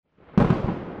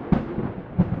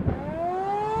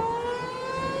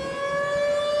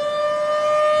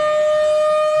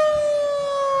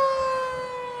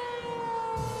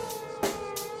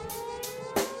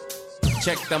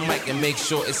Check the mic and make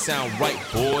sure it sound right,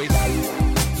 boys.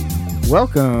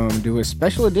 Welcome to a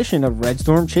special edition of Red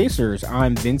Storm Chasers.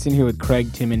 I'm Vincent here with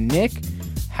Craig, Tim, and Nick.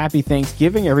 Happy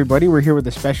Thanksgiving, everybody. We're here with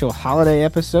a special holiday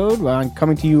episode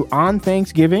coming to you on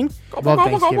Thanksgiving. Love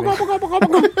Thanksgiving.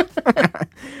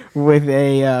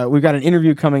 We've got an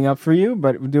interview coming up for you,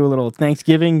 but we'll do a little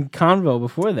Thanksgiving convo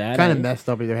before that. Kind of messed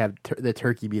up either have the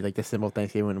turkey be like the symbol of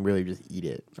Thanksgiving and really just eat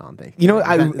it on Thanksgiving. You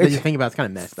know, you think about it's kind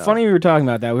of messed up. Funny we were talking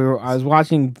about that. I was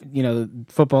watching,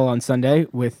 football on Sunday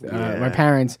with my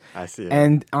parents. I see it.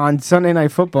 And on Sunday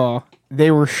Night Football,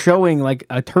 they were showing like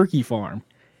a turkey farm.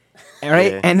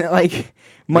 Right? Yeah. And like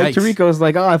Mike Tirico's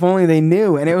like, oh, if only they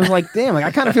knew. And it was like, damn, like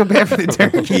I kind of feel bad for the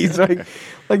turkeys.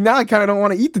 Like now I kind of don't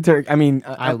want to eat the turkey. I mean,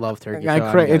 I love turkey.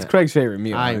 It's Craig's favorite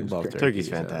meal. I love turkey. Turkey's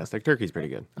fantastic. Turkey's pretty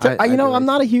good. I'm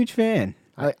not a huge fan.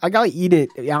 I gotta eat it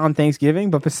on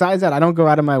Thanksgiving, but besides that, I don't go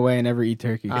out of my way and ever eat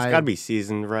turkey. It's gotta be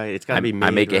seasoned right. It's gotta be made I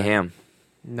make right. a ham.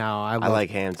 No, I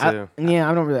like ham too. I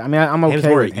don't really. I mean, I'm okay Ham's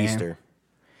more with Easter.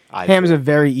 Ham's a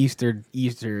very Easter.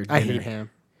 I hate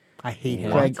ham. I hate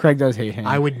ham. Craig does hate ham.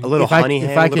 I would a little honey ham.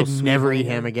 If I could sweet never honey eat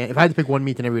ham again. If I had to pick one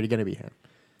meat to never eat again, it'd be ham.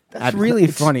 That's really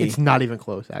funny. It's not even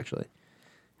close, actually.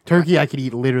 Turkey, I could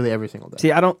eat literally every single day.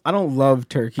 See, I don't love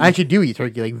turkey. I actually do eat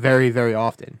turkey like very, very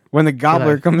often. When the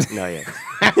gobbler comes No, yeah.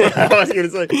 I was gonna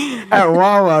say. at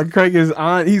Wawa, Craig is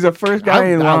on. He's the first guy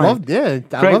in line. I love Craig,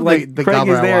 the Craig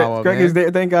gobbler is at there. Wawa, Craig man. is there.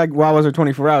 Thank God Wawas are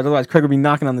 24 hours. Otherwise, Craig would be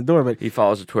knocking on the door. But He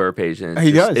follows the Twitter page and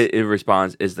He does. It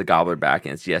responds, "Is the gobbler back?"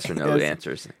 And it's yes or no Yes.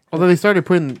 answers. Although they started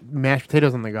putting mashed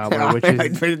potatoes on the gobbler, which is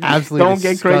absolutely don't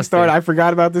get Craig started. I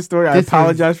forgot about this story. I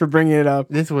apologize for bringing it up.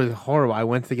 This was horrible. I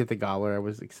went to get the gobbler. I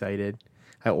was excited.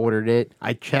 I ordered it.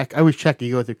 I always check.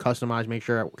 You go through customize, make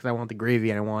sure, because I want the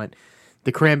gravy and I want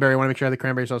the cranberry. I want to make sure I have the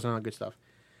cranberry sauce and all that good stuff.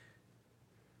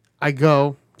 I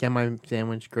go, get my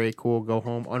sandwich. Great, cool. Go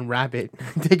home, unwrap it,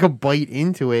 take a bite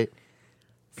into it.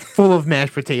 Full of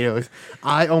mashed potatoes.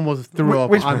 I almost threw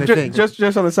up on the thing. Just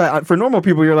on the side, for normal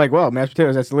people, you're like, well, mashed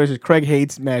potatoes, that's delicious. Craig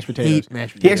hates mashed potatoes.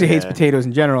 He actually hates potatoes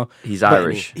in general. He's but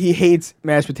Irish. He hates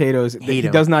mashed potatoes. He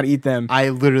does not eat them. I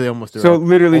literally almost threw up. So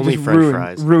literally Only just French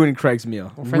fries. ruined Craig's meal.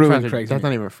 French Ruined fries Craig's that's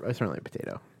meal. not even. It's not really a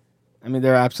potato. I mean,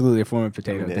 they're absolutely a form of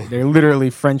potato. Yeah. They're literally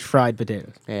French fried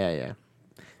potatoes. Yeah.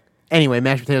 Anyway,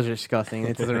 mashed potatoes are disgusting.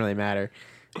 It doesn't really matter.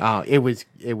 It was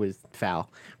foul.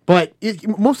 But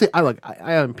mostly,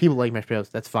 I people like mashed potatoes.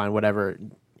 That's fine, whatever.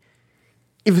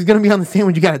 If it's gonna be on the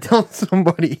sandwich, you gotta tell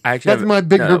somebody. That's my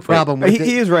bigger problem.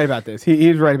 He is right about this. He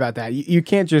is right about that. You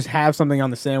can't just have something on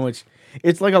the sandwich.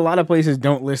 It's like a lot of places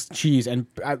don't list cheese,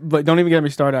 but don't even get me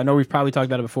started. I know we've probably talked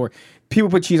about it before. People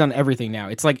put cheese on everything now.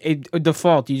 It's like a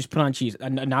default. You just put on cheese.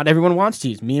 Not everyone wants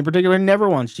cheese. Me in particular never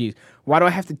wants cheese. Why do I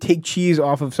have to take cheese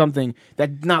off of something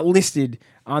that's not listed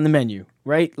on the menu?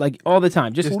 Right? Like all the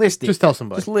time. Just list it. Just tell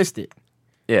somebody. Just list it.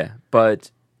 Yeah, but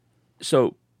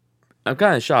so I'm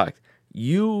kind of shocked.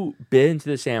 You bit into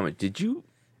the sandwich. Did you,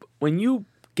 when you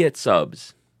get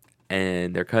subs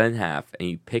and they're cut in half and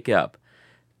you pick it up,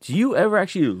 do you ever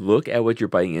actually look at what you're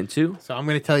biting into? So I'm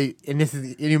gonna tell you, and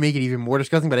you make it even more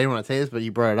disgusting. But I didn't want to say this, but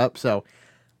you brought it up. So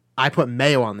I put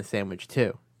mayo on the sandwich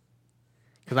too,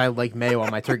 because I like mayo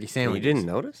on my turkey sandwich. You didn't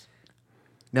notice?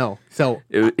 No. So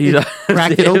It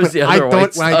cracked it it open. was the I other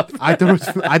white thought stuff.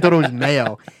 I thought it was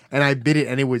mayo, and I bit it,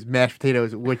 and it was mashed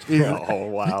potatoes, which is Oh,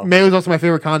 wow. Mayo is also my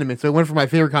favorite condiment. So it went from my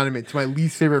favorite condiment to my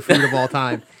least favorite food of all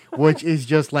time, which is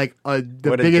just like the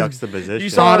What a biggest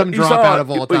juxtaposition. bottom dropout of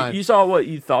all time. You saw what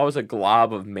you thought was a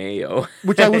glob of mayo,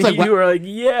 Which I was like, you were like,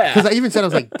 yeah. Because I even said, I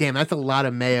was like, damn, that's a lot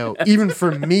of mayo. Even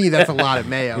for me, that's a lot of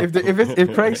mayo.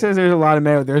 If Craig says there's a lot of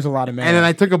mayo, there's a lot of mayo. And then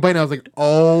I took a bite and I was like,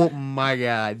 oh my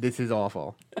God, this is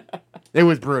awful. It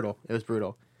was brutal.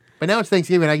 But now it's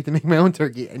Thanksgiving. I get to make my own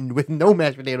turkey and with no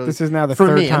mashed potatoes. This is now the for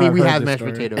third me. time I mean, I've we heard have this mashed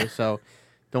story. potatoes, so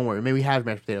don't worry. Maybe we have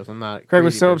mashed potatoes. I'm not. Craig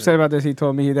was crazy so person. upset about this, he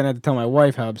told me he then had to tell my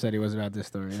wife how upset he was about this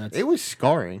story. That's It was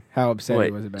scarring. how upset he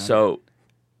Wait, was about it. so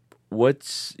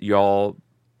what's y'all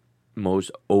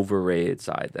most overrated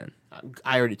side then?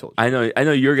 I already told you. I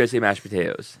know you're gonna say mashed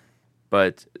potatoes,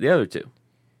 but the other two.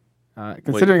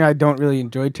 Considering I don't really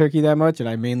enjoy turkey that much, and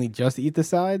I mainly just eat the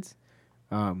sides,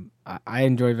 I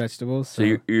enjoy vegetables. So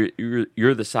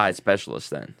you're the side specialist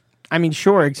then. I mean,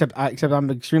 sure, except I'm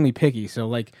extremely picky. So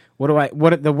like,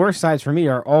 what the worst sides for me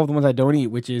are all the ones I don't eat,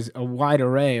 which is a wide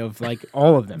array of like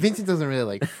all of them. Vincent doesn't really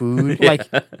like food,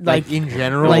 like in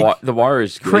general. like The water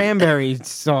is good. cranberry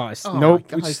sauce. Oh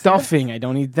Nope. my God, stuffing. I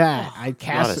don't eat that. Not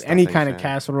a Any stuffing kind of fan.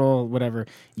 casserole, whatever.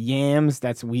 Yams.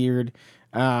 That's weird.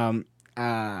 What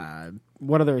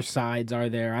other sides are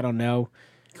there? I don't know.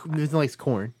 Vincent likes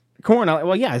corn. Corn.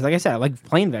 Well, yeah, like I said, I like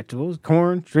plain vegetables.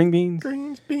 Corn, string beans.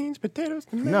 Greens, beans, potatoes,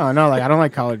 tomatoes. No, like I don't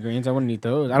like collard greens. I wouldn't eat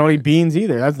those. I don't eat beans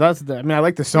either. I mean, I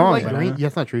like the You song, like but green?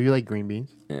 That's not true. You like green beans?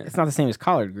 it's not the same as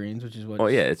collard greens, which is what. Oh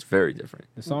yeah, it's very different.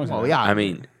 the song's. Oh about. yeah. I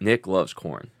mean, Nick loves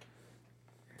corn.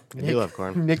 I do love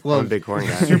corn. Nick I'm a loves big corn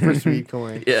guy. super sweet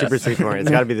corn. Yeah. Super sweet corn. It's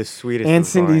got to be the sweetest. And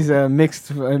of corn.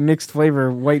 Cindy's mixed flavor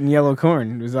white and yellow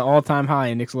corn. It was an all time high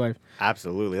in Nick's life.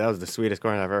 Absolutely, that was the sweetest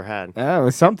corn I've ever had. That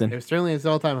was something. It was certainly its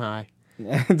all-time high.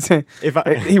 If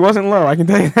I He wasn't low, I can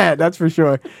tell you that. That's for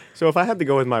sure. so, if I had to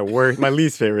go with my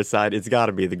least favorite side, it's got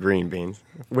to be the green beans,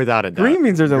 without a doubt. Green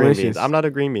beans are delicious. Beans. I'm not a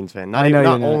green beans fan. I Not, know even, you're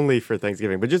not not. only for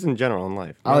Thanksgiving, but just in general in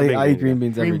life. Not a I big eat green guy.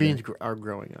 beans every Green day. beans are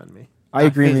growing on me. I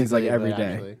eat green beans like physically, every but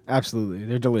day. actually. Absolutely,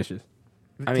 they're delicious.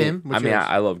 I mean, Tim, what's yours?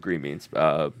 I love green beans,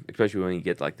 especially when you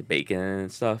get like the bacon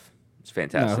and stuff. It's No,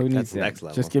 fantastic. who needs That's that? next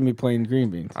level. Just give me plain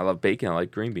green beans. I love bacon. I like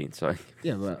green beans, so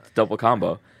Yeah, but double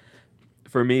combo.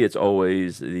 For me, it's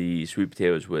always the sweet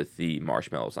potatoes with the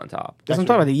marshmallows on top. that's what I'm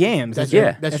talking about. The yams. That's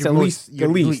Yeah. That's that's your at most- least your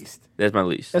the least. That's my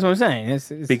least. That's what I'm saying. It's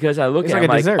Because I look it's at like it, I'm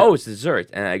a like, dessert. oh, it's dessert,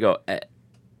 and I go,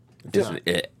 this one,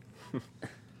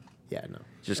 Yeah, no.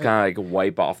 just kind of like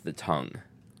wipe off the tongue.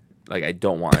 Like I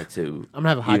don't want it to I'm gonna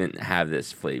have a hot. even have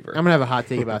this flavor. I'm gonna have a hot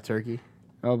take about turkey.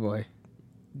 oh boy.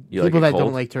 You People like it that don't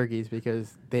cold? like turkeys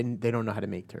because they don't know how to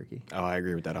make turkey. Oh, I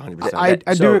agree with that 100%.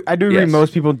 I So, do agree. yes.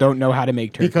 Most people don't know how to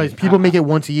make turkey Because people make it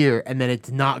once a year and then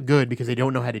it's not good because they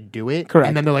don't know how to do it. Correct.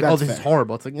 And then they're like, "Oh, That's this is fair.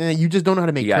 horrible." It's like, you just don't know how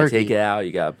to make You gotta turkey. take it out.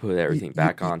 You gotta put everything You-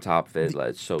 back you- on top of it.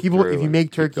 Let it soak People, through if you and make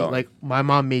keep turkey, going. like my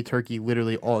mom made turkey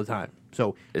literally all the time,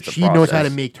 so It's a she knows how to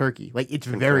process. make turkey. Like it's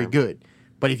very Confirmed. good.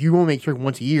 But if you won't make turkey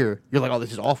once a year, you're like, "Oh,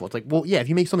 this is awful." It's like, well, yeah, if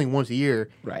you make something once a year,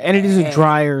 right, and it is a and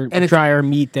drier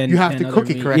meat than you have than to other cook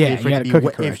it meat. correctly Yeah, for you it gotta to be cook it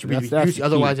wet, correctly. to be That's juicy. the key.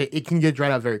 Otherwise, it can get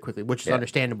dried out very quickly, which is Yeah.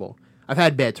 understandable. I've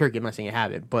had bad turkey. I'm not saying I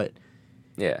haven't, but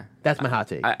yeah. that's my hot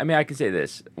take. I mean, I can say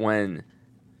this: when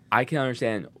I can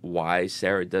understand why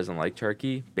Sarah doesn't like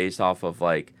turkey, based off of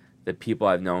like the people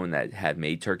I've known that have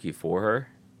made turkey for her.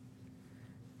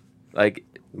 Like,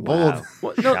 Bold.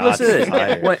 well, no, Shots listen to this.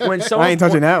 fired. When someone ain't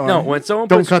touching that No, one. when someone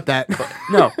Don't puts, cut that.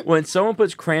 No, when someone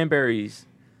puts cranberries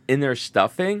in their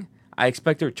stuffing, I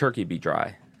expect their turkey to be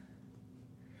dry.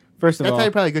 First of That's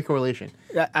all, probably a good correlation.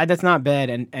 that's not bad,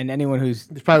 and anyone who's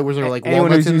There's probably was there like anyone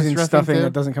walnuts who's in the using stuffing stuffing too?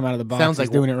 that doesn't come out of the box Sounds is like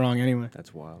doing it wrong anyway.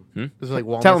 That's wild. There's like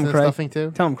walnuts Tell in him, the Craig. stuffing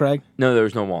too. Tell him, Craig. No, there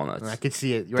was no walnuts. I could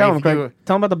see it. Right? Tell If him, you Craig. do-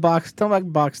 Tell him about the box. Tell him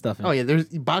about box stuffing. Oh yeah, there's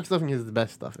box stuffing is the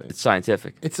best stuffing. It's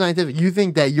scientific. It's scientific. You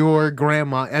think that your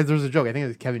grandma, as there was a joke, I think it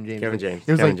was Kevin James. Kevin James.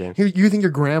 It was Kevin like, James. You think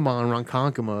your grandma in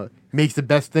Ronkonkoma makes the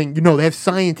best thing? You know, they have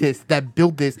scientists that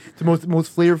built this, the most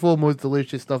flavorful, most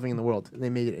delicious stuffing in the world. And they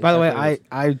made it. By the way, That's what it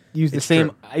I use the It's same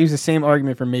true. I use the same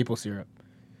argument for maple syrup.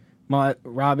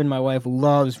 Robin, my wife,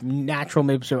 loves natural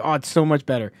maple syrup. Oh, it's so much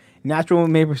better. Natural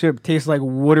maple syrup tastes like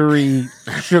watery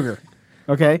sugar.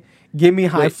 Okay, give me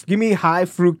high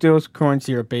fructose corn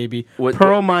syrup, baby. What-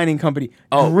 Pearl Mining Company.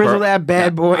 Oh, Drizzle Pearl- that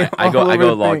bad boy. I go all over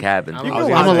the log thing. cabin. I'm You a- go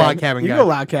I'm log a log cabin. cabin You guy. go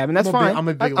log cabin. That's I'm a big- fine. I'm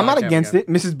a big I'm log not cabin against guy. it.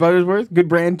 Mrs. Buttersworth, good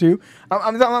brand too.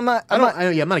 I'm not. I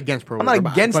don't. Yeah, I'm not against Pearl. I'm not River,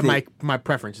 against but it. my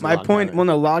preference. Is My log point. cabin. Well,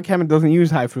 no, log cabin doesn't use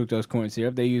high fructose corn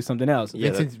syrup. They use something else. Yeah,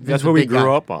 Vincent's- that's Vincent's what a we big grew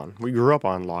guy. up on. We grew up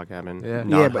on log cabin. Yeah. not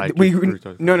Yeah, high but we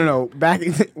fructose. no. Back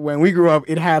when we grew up,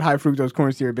 it had high fructose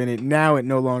corn syrup in it. Now it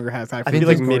no longer has high fructose. I feel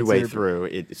like corn midway syrup. through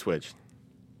it switched.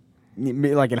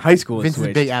 Like in high school, it Vince is a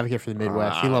switched. big advocate for the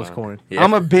Midwest. He loves corn. Yeah.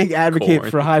 I'm a big advocate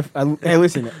Corn. for high. Hey,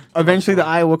 listen. Eventually, the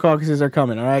Iowa caucuses are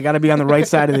coming. All right, I got to be on the right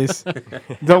side of this.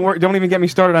 Don't worry. Don't even get me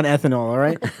started on ethanol. All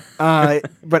right.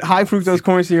 But high fructose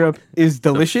corn syrup is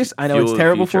delicious. I know fuel it's of the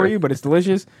terrible for future. you, but it's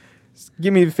delicious.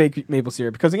 Give me the fake maple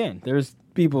syrup because again, there's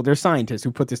scientists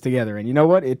who put this together, and you know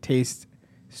what? It tastes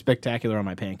spectacular on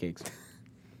my pancakes.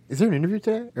 Is there an interview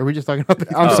today? Or are we just talking about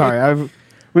this? I'm sorry.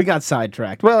 We got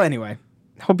sidetracked. Well, anyway,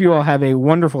 hope you all have a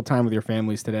wonderful time with your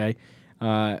families today,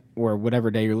 or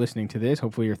whatever day you're listening to this.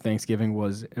 Hopefully, your Thanksgiving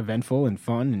was eventful and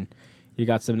fun, and you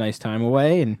got some nice time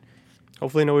away. And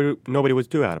Hopefully nobody was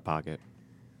too out of pocket.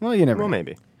 well, you never. Well, know.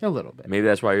 maybe. A little bit. Maybe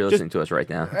that's why you're listening to us right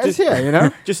now. That's, yeah, you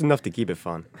know. Just enough to keep it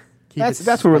fun. Keep it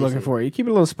That's what we're spicy. looking for. You keep it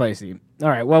a little spicy. All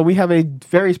right. Well, we have a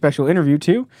very special interview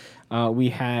too. We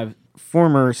have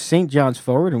former St. John's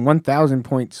forward and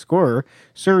 1,000-point scorer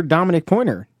Sir Dominic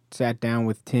Pointer sat down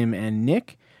with Tim and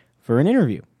Nick for an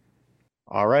interview.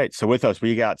 All right. So with us,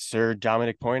 we got Sir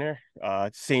Dominic Pointer,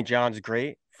 St. John's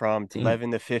great from Team.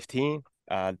 11 to 15.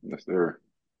 Yes, sir.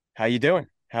 How you doing?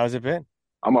 How's it been?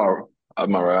 I'm all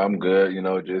right. I'm good.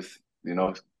 Just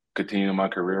continuing my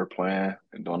career plan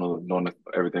and doing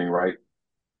everything right.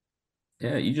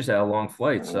 Yeah, you just had a long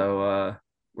flight. So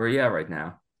where are you at right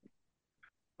now?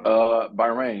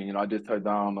 Bahrain. I just touched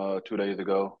down 2 days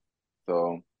ago.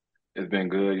 So it's been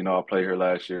good. I played here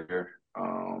last year.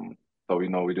 So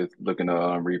we just looking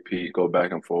to repeat, go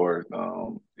back and forth.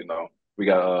 We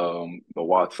got the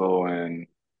Watso and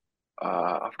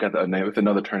I forgot the name. It's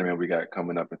another tournament we got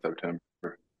coming up in September.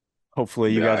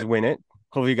 Hopefully you Yeah, guys win it.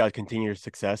 Hopefully you guys continue your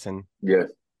success and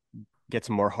yes. get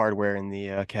some more hardware in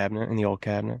the cabinet, in the old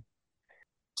cabinet.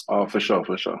 Oh, for sure,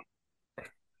 for sure.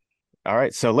 All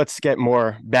right, so let's get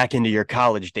more back into your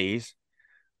college days.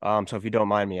 So if you don't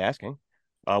mind me asking,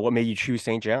 what made you choose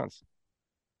St. John's?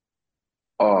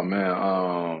 Oh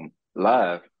man,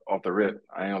 live off the rip.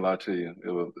 I ain't gonna lie to you. It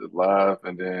was live,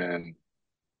 and then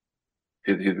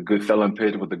his good selling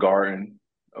pitch with the garden,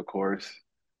 of course,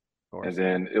 Of and course.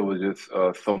 then it was just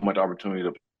so much opportunity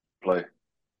to play.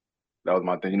 That was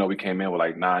my thing. We came in with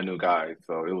like 9 new guys,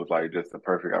 so it was like just a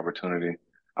perfect opportunity.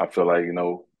 I feel like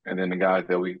and then the guys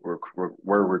that we were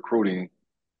recruiting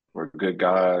were good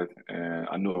guys, and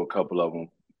I knew a couple of them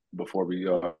before we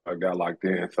got locked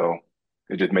in, so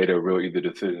it just made it a real easy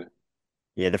decision.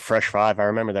 Yeah, the Fresh Five. I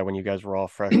remember that when you guys were all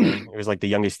freshmen. It was like the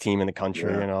youngest team in the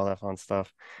country Yeah, and all that fun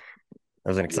stuff. It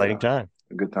was an exciting yeah, time,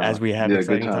 good as time. we have Yeah, good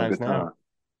exciting time, times good now. time.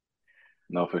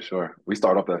 No, for sure. We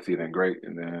start off that season great,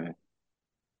 and then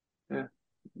yeah,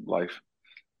 life.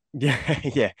 Yeah,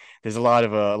 yeah. There's a lot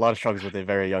of struggles with a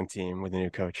very young team with a new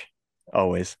coach.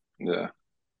 Always. Yeah,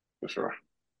 for sure.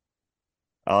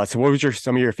 So what was your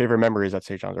some of your favorite memories at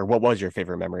St. John's, or what was your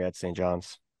favorite memory at St.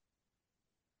 John's?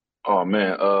 Oh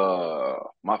man,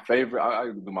 my favorite. I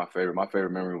do my favorite. My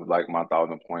favorite memory was like my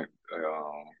 1,000 point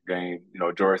game.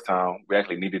 Georgetown. We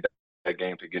actually needed that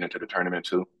game to get into the tournament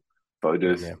too. So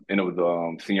Yeah. it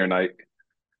was senior night.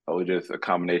 So it was just a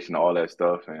combination of all that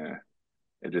stuff, and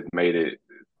it just made it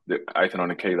the icing on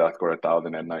the cake. I scored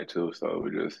 1,000 that night too. So it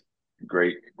was just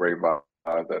great, great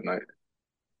vibes that night.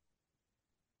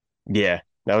 Yeah,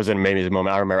 that was an amazing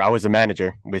moment. I remember I was the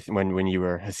manager with when you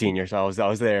were a senior, so I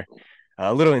was there,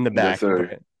 a little in the Yes, back, but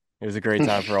sir. it was a great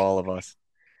time for all of us.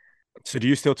 So do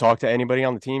you still talk to anybody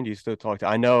on the team? Do you still talk to?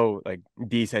 I know, like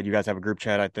D said, you guys have a group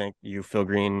chat. I think you, Phil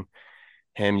Green,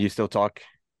 him. You still talk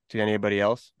to anybody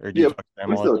else, or do you Yeah, talk to them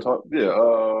we all the still time? talk.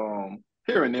 Yeah,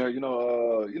 here and there,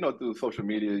 through social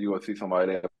media, you will see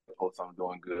somebody that post something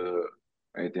doing good,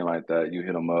 anything like that. You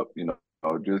hit them up,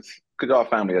 just because y'all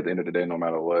family at the end of the day, no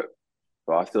matter what.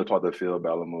 So I still talk to Phil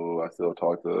Balamu. I still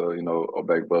talk to,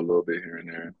 Obegba a little bit here and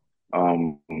there.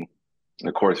 And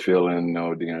of course, Phil and,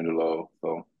 D'Angelo.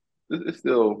 So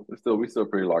we still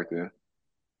pretty locked in.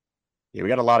 Yeah, we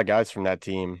got a lot of guys from that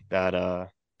team that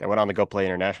went on to go play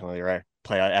internationally, right?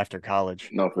 Play after college.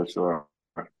 No, for sure.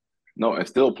 No, and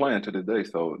still playing to this day.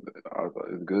 So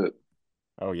it's good.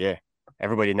 Oh yeah,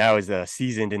 everybody now is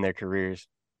seasoned in their careers.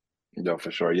 Yeah,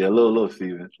 for sure. Yeah, a little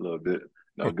season, a little bit.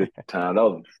 No, good time. That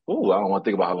was. Oh, I don't want to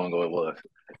think about how long ago it was.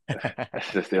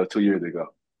 That's just 2 years ago.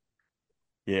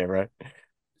 Yeah, right.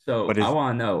 So But I is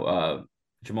want to know,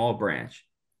 Jamal Branch,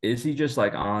 is he just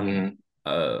like on Hmm.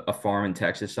 a farm in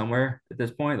Texas somewhere at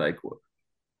this point? Like,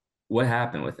 what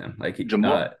happened with him? Like,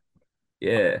 Jamal,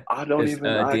 yeah, I don't because even.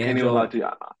 I can't even lie D'Angelo, to you.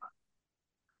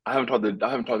 I haven't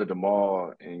talked to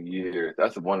Jamal in years.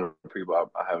 That's one of the people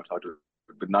I haven't talked to.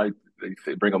 But now they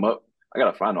say bring him up. I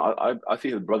gotta find him. I see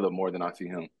his brother more than I see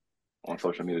him on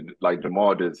social media. Like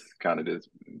Jamal just kind of just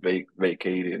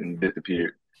vacated and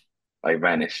disappeared, like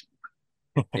vanished.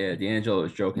 yeah, D'Angelo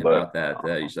was joking But about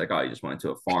that. He's like, oh, he just went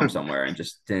to a farm somewhere and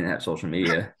just didn't have social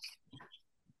media.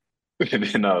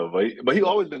 no, but he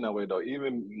always been that way though.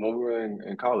 Even when we were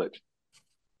in college,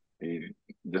 he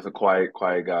just a quiet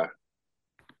guy.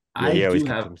 yeah, I he always do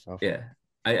kept to have, himself. yeah,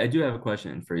 I do have a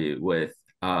question for you with,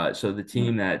 so the Mm-hmm.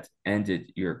 team that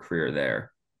ended your career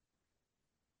there.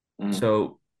 Mm-hmm.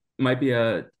 So might be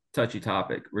a touchy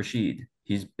topic. Rashid,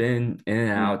 he's been in and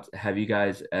Mm-hmm. out. Have you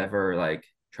guys ever like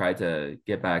tried to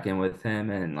get back in with him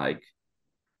and like,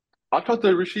 I talked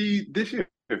to Rashid this year.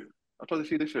 I talked to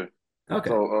Rashid this year. okay,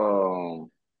 So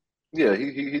yeah,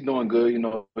 he's doing good.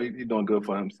 He's doing good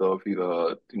for himself. He's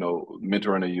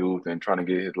mentoring the youth and trying to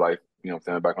get his life,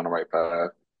 back on the right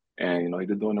path. And he's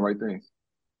just doing the right things.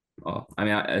 well, I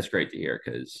mean, that's great to hear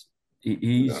because he,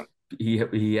 Yeah. he's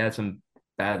he had some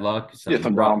bad luck, Yeah, some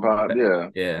some rough, down bad. Yeah,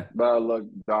 yeah. bad luck,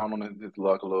 down on his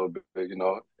luck a little bit.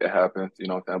 It happens. You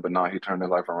know what I'm saying. But now he turned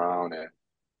his life around, and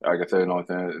like I said, what I'm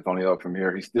saying, it's only up from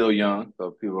here. He's still young,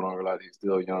 so people don't realize he's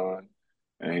still young,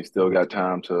 and he still got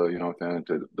time to, what I'm saying,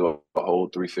 to do a whole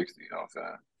 360. You know what I'm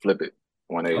saying, flip it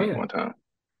Oh 180 yeah, one time.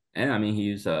 and I mean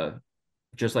he's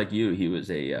just like you. He was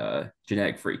a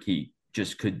genetic freak. He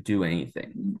just could do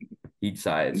anything. He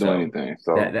decided Do so anything.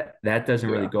 that So that doesn't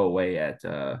really yeah, go away at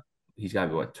he's got to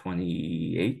be what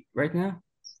 28 right now,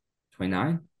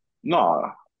 29.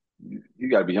 no, You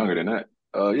got to be younger than that.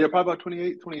 Yeah, probably about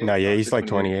 28, No, 28. yeah, I would he's say like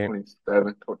 28, 28.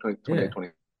 27, 20, Yeah.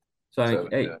 28, So like,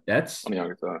 27. hey, Yeah, that's on the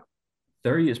younger side.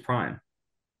 30 is prime.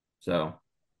 So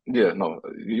Yeah, no,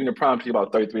 you're in your prime to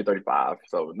about 33, 35.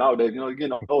 So nowadays, you're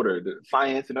getting older. The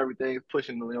science and everything is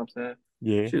pushing, you know what I'm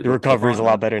Yeah, shoot, the recovery is a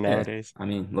lot LeBron. better Yeah, nowadays. I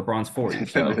mean LeBron's 40.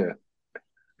 So saying?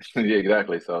 Yeah,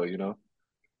 exactly. So, you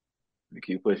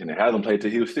keep pushing it. Hasn't played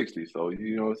till he was 60. So,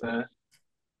 you know what I'm saying?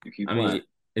 You keep I playing. mean,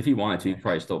 if he wanted to, he could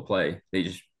probably still play.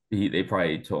 They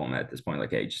probably told him at this point,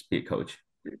 like, hey, just be a coach.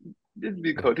 Just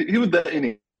be coach. He was that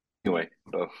anyway.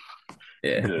 So,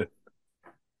 Yeah. yeah.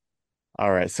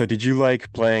 All right. So did you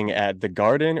like playing at the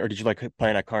Garden or did you like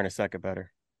playing at Carnesecca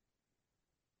better?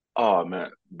 Oh,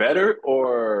 man. Better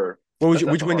or that's Which a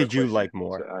one hard did you question. like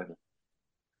more?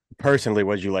 Personally,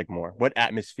 what did you like more? What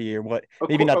atmosphere? What Of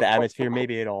maybe course, not the atmosphere,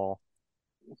 maybe at all.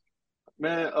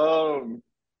 man.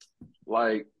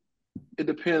 Like it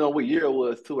depends on what year it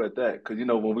was too. At that, because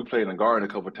when we played in the Garden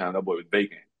a couple of times, that boy was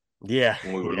baking Yeah,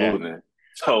 when we were yeah. losing.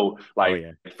 So Oh like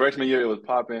yeah. freshman year it was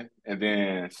popping, and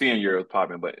then senior year it was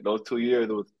popping. But those 2 years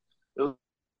it was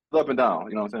up and down.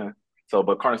 You know what I'm saying? So,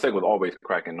 but Carnesecca was always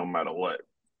cracking no matter what.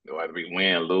 Whether we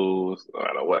win, lose, no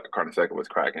matter what, Carnesecca was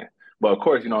cracking. But of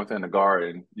course, you know what I'm saying. The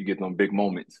Garden, you get them big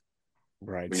moments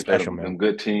Right. when you play Special them man.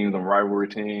 good teams, them rivalry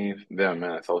teams. Them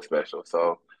man, it's so special.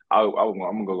 So I'm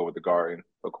gonna go with the Garden,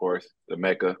 of course, the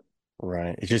Mecca.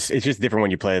 Right. It's just different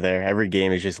when you play there. Every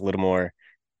game is just a little more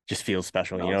just feels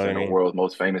special, You know you what I'm know what I saying? The mean? world's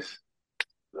most famous.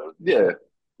 So, yeah,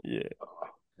 Yeah.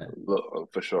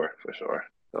 for sure, for sure.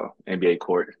 So NBA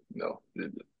court,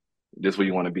 just where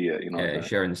you want to be at. You know what I'm Yeah, saying?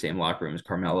 sharing the same locker room as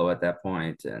Carmelo at that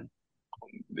point, and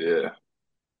Yeah,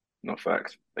 no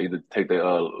facts. They either take their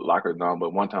lockers down,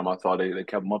 but one time I saw they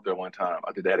kept them up there. One time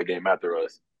I think they had a game after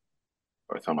us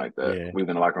or something like that. Yeah. We was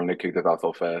in the locker room, they kicked us out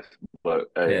so fast.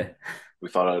 But hey, yeah, we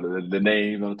saw the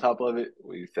name on the top of it.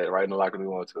 We sat right in the locker we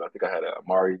wanted to. I think I had a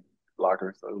Amari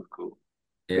locker, so it was cool.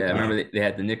 yeah. Good I time. remember they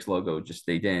had the Knicks logo. Just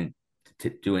they didn't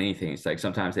do anything. It's like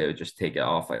sometimes they would just take it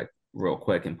off like real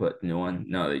quick and put new one.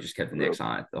 No, they just kept the Real Knicks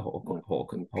on it the whole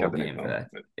kept the Knicks game for on. that.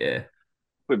 Yeah,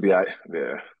 Would be all right.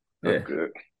 Yeah, that's yeah.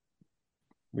 good.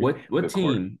 We What Good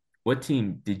court.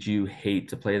 team did you hate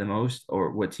to play the most,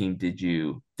 or what team did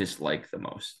you dislike the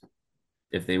most,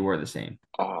 if they were the same?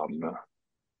 Man.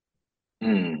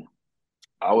 Hmm.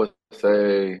 I would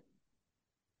say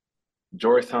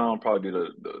Georgetown probably be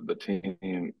the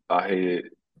team I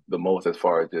hated the most as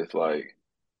far as just like,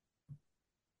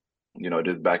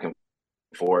 just back and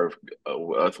forth,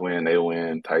 us win, they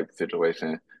win type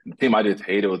situation. The team I just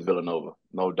hated was Villanova,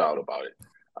 no doubt about it.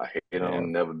 I hated yeah.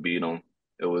 them, never beat them.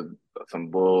 It was some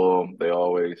bull. They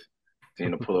always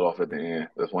seem to pull it off at the end.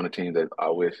 That's one of the teams that I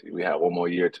wish we had one more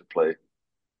year to play.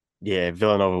 Yeah,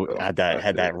 Villanova So that's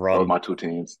had that it. Those are run. my two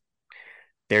teams.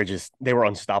 They were Oh yeah,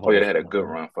 unstoppable they for had a a good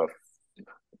while. run for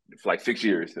like 6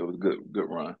 years. It was a good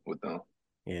run with them.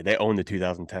 Yeah, they owned the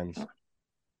 2010s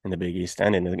in the Big East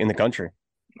and in the country.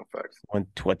 No facts. Won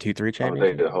what 2-3 They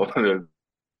championships? the whole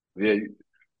yeah,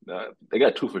 they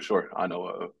got two for sure. I know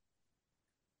of.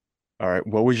 All right.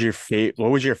 What was your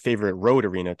favorite road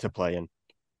arena to play in?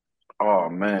 Oh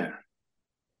man,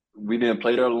 we didn't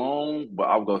play there long, but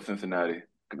I would go Cincinnati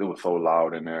because it was so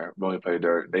loud in there. We only played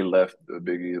there. They left the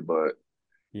Big East, but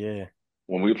Yeah,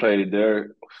 when we played it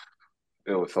there,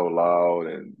 it was so loud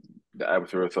and the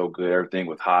atmosphere was so good. Everything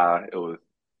was high. It was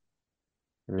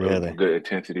really. good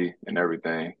intensity and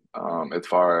everything. As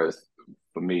far as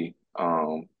for me,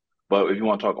 but if you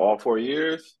want to talk all 4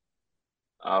 years,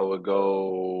 I would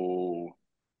go.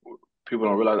 People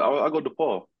don't realize I go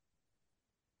DePaul,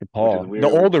 which is DePaul, the weird.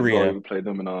 old Even though arena, we played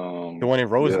them in the one in yeah,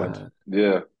 Roseland. Uh,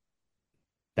 yeah, is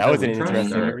That that was an Wintrust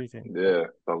interesting hmm or arena. yeah,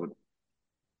 so,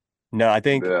 No, I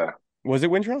think yeah. was it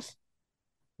Wintrust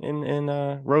in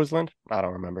Roseland? I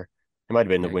don't remember. It might have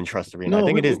been the yeah, Wintrust arena. I No,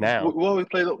 think we, it we is now. we always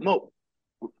play them. No,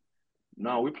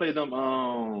 no, we played them.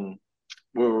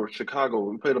 We were Chicago.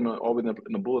 We played them always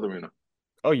in the Bulls arena.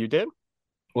 Oh, you did?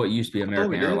 what used to be I thought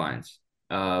American we did. Airlines?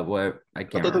 What I I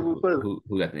can't thought that remember we played.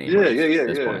 who got the name Yeah, rights yeah, at yeah,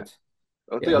 this yeah. point.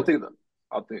 I Yeah, think, I think,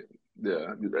 I think,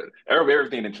 yeah.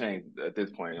 Everything had changed at this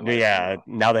point in life. Yeah.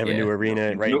 Now they have a new yeah.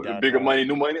 arena right in Bigger downtown. money,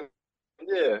 new money.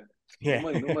 Yeah, new Yeah.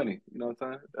 money, new money. You know what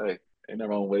I'm saying? Hey, ain't nothing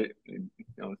wrong with it. You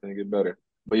know what I'm saying? Get better.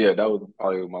 But yeah, that was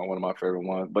probably one of my favorite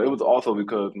ones. But it was also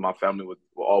because my family would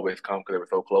always come because they were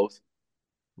so close.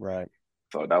 Right.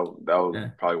 So that was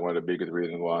Yeah. probably one of the biggest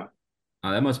reasons why.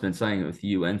 That must have been something with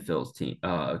you and Phil's team,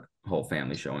 whole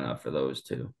family showing up for those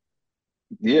two.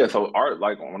 Yeah, so our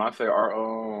like when I say our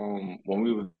when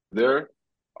we was there,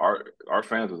 our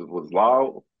fans was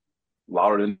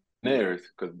louder than theirs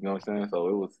because you know what I'm saying. So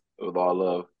it was all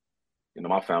love.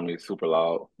 my family is super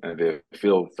loud, and the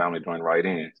Phil family joined right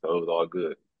in, so it was all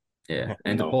good. Yeah,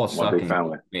 and DePaul One big sucking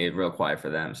family. made it real quiet for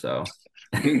them. So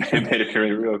They made it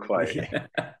real quiet, Yeah.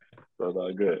 so it was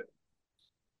all good.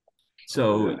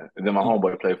 so Yeah, and then my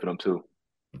homeboy played for them too,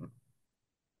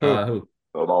 Who? who?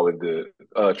 so it was always good.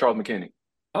 Charles McKinney.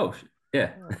 Oh,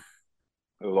 yeah,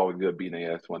 It was always good beating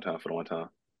their ass one time for the one time.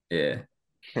 yeah.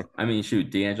 I mean, shoot,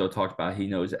 D'Angelo talked about he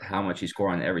knows how much he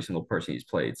scored on every single person he's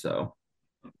played. So,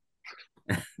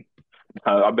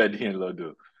 I bet D'Angelo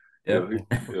do. yep. He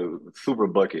was a super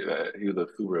bucket. He was a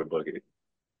super bucket,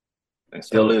 and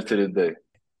still So, is to this day.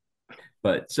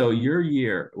 but so your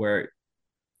year where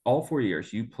all 4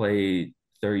 years you played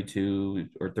 32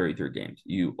 or 33 games,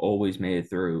 you always made it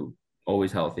through,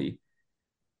 always healthy.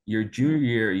 Your junior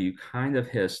year, you kind of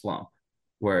hit a slump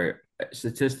where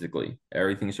statistically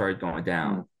everything started going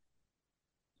down. Mm,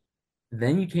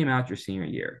 Then you came out your senior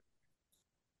year.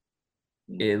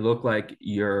 mm, It looked like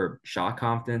your shot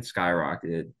confidence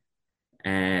skyrocketed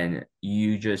and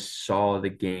you just saw the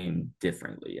game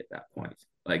differently at that point.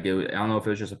 Like I don't know if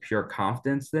it was just a pure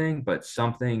confidence thing, but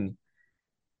something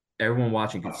everyone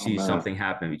watching could oh see man. something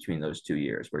happen between those 2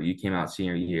 years where you came out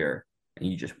senior year and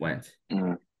you just went.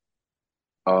 Mm.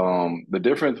 The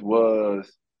difference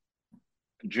was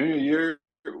junior year,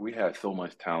 we had so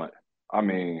much talent. I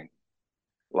mean,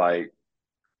 like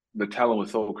the talent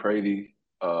was so crazy.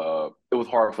 It was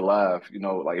hard for live.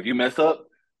 Like if you mess up,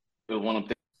 it was one of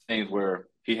them things where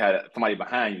he had somebody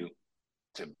behind you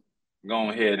to go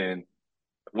ahead and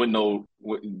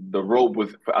the rope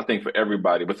was, I think, for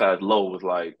everybody besides Lowe was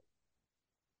like,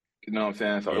 you know what I'm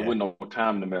saying? So it Yeah. wasn't no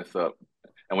time to mess up.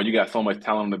 And when you got so much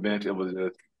talent on the bench, it was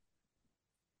just,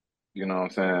 you know what I'm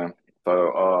saying?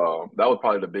 So that was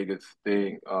probably the biggest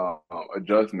thing,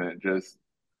 adjustment. Just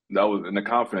that was in the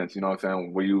confidence, you know what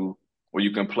I'm saying? Where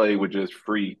you can play with just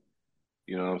free,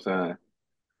 you know what I'm saying?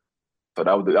 So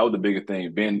that was the biggest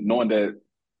thing. Being knowing that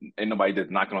ain't nobody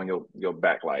just knocking on your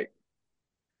back like,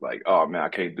 oh man, I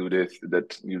can't do this.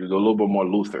 That you're a little bit more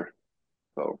looser.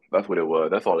 So that's what it was.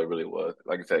 That's all it really was.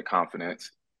 Like I said,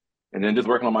 confidence. And then just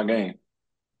working on my game,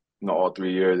 all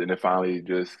 3 years, and then finally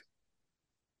just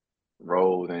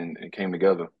rolled and came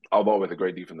together. I was always a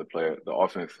great defensive player. The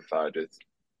offensive side just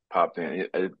popped in.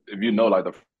 If you know, like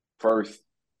the first,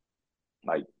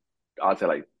 like I'd say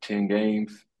like 10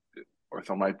 games or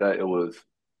something like that, it was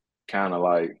kind of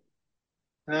like,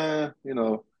 you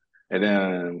know. And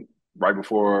then right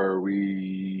before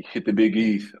we hit the Big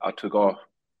East, I took off,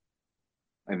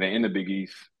 and then in the Big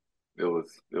East, it was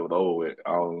over with.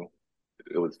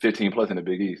 It was 15 plus in the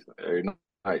Big East every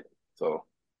night. So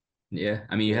Yeah,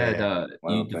 I mean, you had Yeah.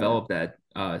 one you of them things. developed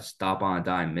that stop on a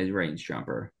dime mid range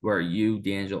jumper where you,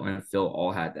 D'Angelo, and Phil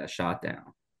all had that shot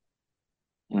down,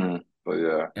 But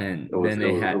yeah, and it was then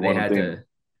it was, it was they one of had them things. to,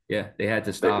 yeah, they had to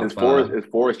It's stop. four. It's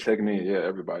four is checking me. Yeah,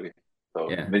 everybody. So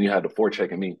Yeah, then you had the four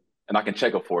checking me, and I can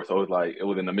check a four. So it was like it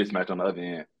was in a mismatch on the other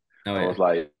end. oh So yeah, it's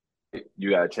like you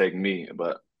gotta check me,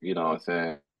 but you know what I'm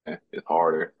saying, it's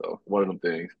harder. So one of them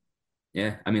things.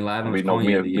 yeah. I mean, Lavin And was we know calling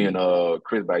me you and me and the.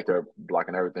 Chris back there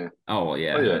blocking everything. Oh well, Oh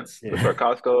yeah, yeah, that's for Yeah. sure.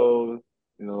 Costco,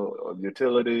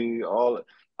 utility, all.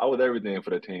 I was everything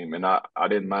for the team, and I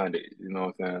didn't mind it. You know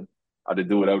what I'm saying? I did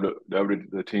do whatever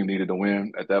the team needed to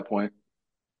win at that point,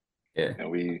 yeah, and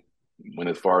we went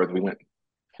as far as we went.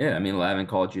 yeah. I mean, Lavin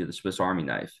called you the Swiss Army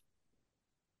knife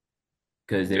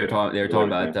because Yeah, they were with talking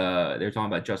about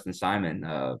everything. Justin Simon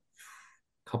a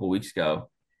couple weeks ago.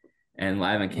 And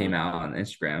Lavin came Mm. out on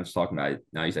Instagram, was talking about it.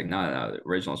 Now he's like, no, no, the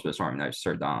original Swiss Army knife,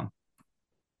 Sir Dom.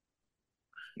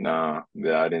 Nah,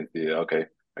 yeah, I didn't see it. Okay,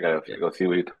 I gotta Yeah, go see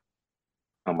what he talking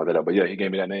about that. But yeah, he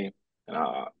gave me that name, and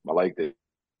I liked it.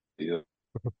 You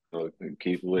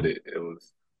keep with it. It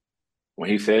was when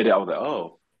he said it, I was like,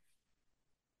 oh,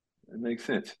 it makes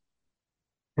sense.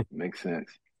 It makes sense.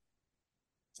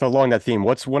 So along that theme,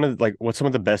 what's some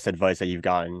of the best advice that you've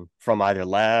gotten from either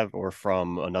Lav or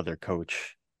from another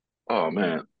coach? Oh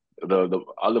man,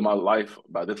 I live my life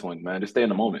by this one, man. Just stay in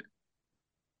the moment.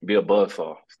 Be a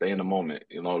buzzsaw. Stay in the moment.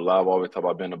 Live always talk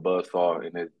about being a buzzsaw,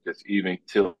 and it's just even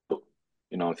tilt.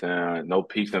 You know what I'm saying? No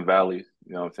peaks and valleys.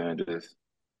 You know what I'm saying? Just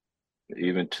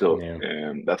even tilt, Yeah.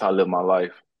 and that's how I live my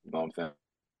life. You know what I'm saying?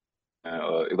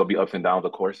 It's gonna be ups and downs,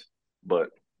 of course, but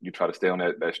you try to stay on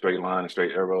that straight line, a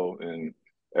straight arrow, and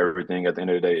everything at the end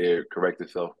of the day it corrects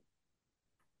itself.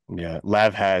 Yeah.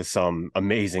 Lav has some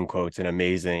amazing quotes and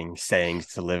amazing sayings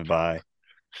to live by.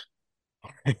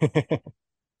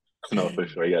 No, for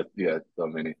sure. He has so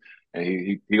many, and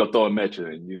he gonna throw a at you,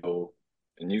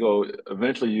 and you go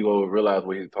eventually you go realize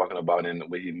what he's talking about and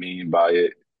what he mean by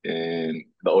it. And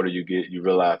the older you get, you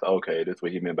realize, okay, this is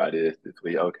what he meant by this. This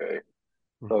way, okay.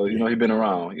 So, Yeah. he been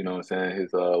around, you know what I'm saying?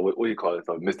 His what do you call it?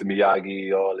 So Mr.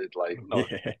 Miyagi, all this like, Yeah.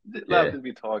 a lot of Yeah. people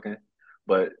be talking,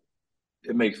 but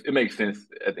it makes sense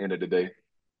at the end of the day.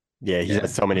 Yeah, he's had Yeah.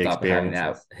 so On many top of having that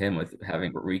experiences. him with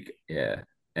having Rico, yeah,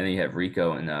 and then you have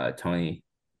Rico and Tony,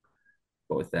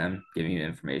 both them giving you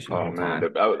information the Oh whole man,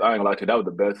 time. I ain't gonna lie to you, that was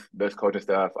the best coaching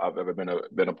staff I've ever been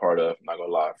a part of. Not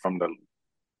gonna lie, from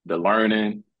the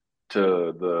learning to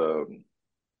the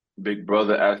big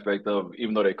brother aspect of,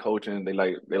 even though they coaching, they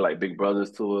like big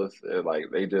brothers to us. Like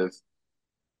they just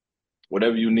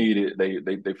whatever you needed,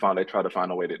 they try to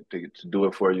find a way to do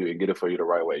it for you and get it for you the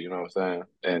right way. You know what I'm saying?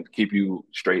 And keep you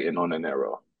straight and on the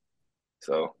narrow.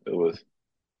 So it was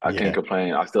I can't Yeah.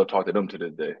 complain. I still talk to them to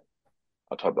this day.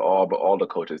 I talk to all the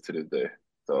coaches to this day.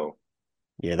 So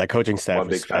Yeah, that coaching staff one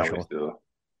was big family special. still.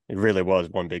 It really was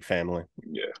one big family.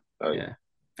 Yeah. Uh, Yeah.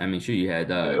 I mean, sure, you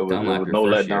had it was Dunlap your no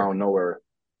first year. letdown nowhere.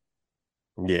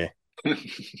 Yeah.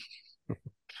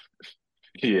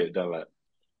 Yeah, done that.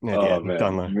 Yeah, Oh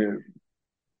done. man,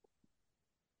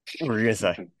 What were you gonna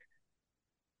say?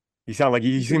 You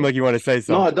seem like you want to say no,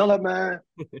 something. Dunlap, man.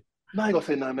 No, I ain't gonna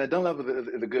say nothing, man. Dunlap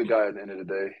is a good guy at the end of the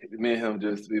day. Me and him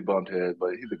just we bumped heads,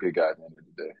 but he's a good guy at the end of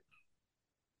the day.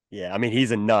 Yeah, I mean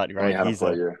he's a nut, Only right? had him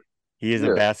for a year. He is a Yeah,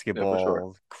 yeah, for sure.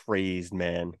 basketball crazy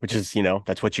man, which is,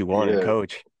 that's what you want in a Yeah,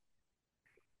 coach.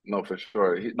 no, for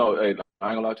sure. No, hey, I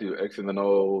ain't gonna lie to you. X and the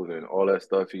O's and all that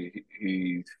stuff.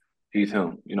 He's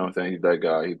him. You know what I'm saying? He's that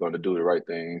guy. He's going to do the right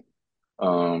thing.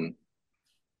 Um,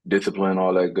 Discipline,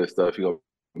 all that good stuff. He gonna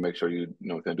make sure you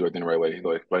know what I'm saying, do everything the right way. He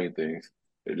gonna explain things.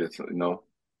 It just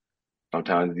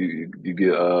sometimes you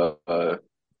get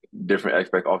different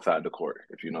aspect outside the court,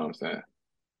 if you know what I'm saying.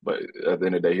 But at the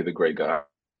end of the day, he's a great guy.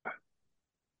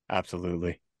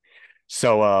 Absolutely.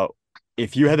 So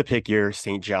if you had to pick your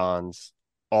St. John's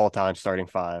all-time starting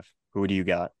five, who do you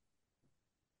got?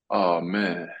 Oh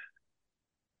man,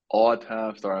 all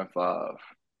time starting five.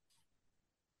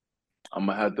 I'm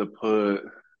gonna have to put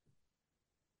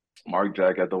Mark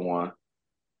Jack at the one.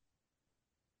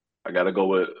 I gotta go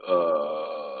with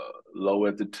Low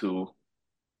at the two.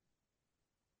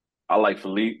 I like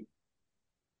Philippe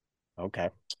Okay.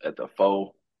 at the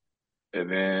four, and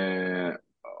then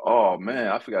oh man,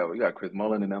 I forgot we got Chris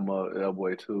Mullin and that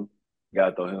boy too.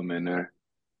 Gotta throw him in there.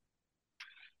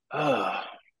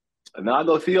 And then I'll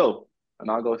go CO. And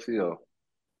I'll go CO.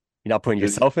 You're not putting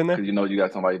Just yourself in there? because you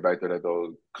got somebody back there that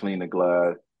go clean the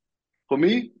glass. For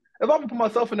me, if I'm gonna put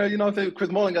myself in there, you know what I'm saying, Chris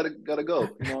Mullin gotta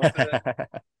go. You know what I'm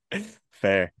saying?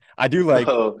 Fair. I like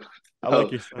So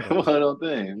your setup. one of those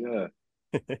things, yeah.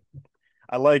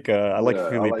 I like Yeah, I Felipe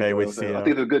like with I'm saying. I think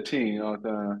CO. it's a good team, you know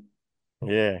what I'm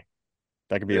Yeah,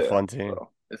 that could be a saying? Yeah. fun team.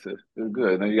 So it's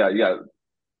good. And then you got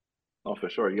oh for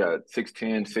sure, you got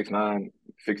 6'10", 6'9",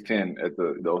 6'10" at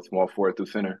those small forward through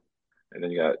center. And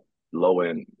then you got low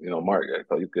end, Mark.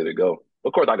 So he's good to go.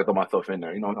 Of course, I can throw myself in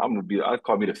there. I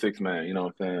call me the sixth man. You know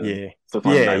what I'm saying? Yeah. So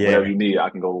Sunday Yeah, night, whatever yeah. you need, I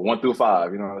can go one through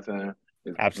five. You know what I'm saying?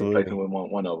 Just replace him Absolutely.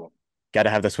 with one of them. Got to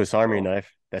have the Swiss Army So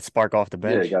knife, that spark off the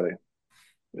yeah, you bench. got it.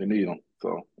 We need them.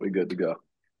 So we good to go.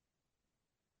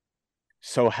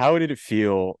 So how did it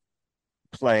feel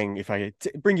playing, if I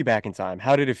could bring you back in time,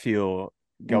 how did it feel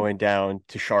Mm. going down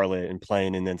to Charlotte and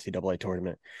playing in the NCAA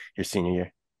tournament your senior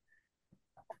year?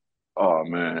 Oh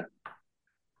man,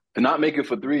 to not make it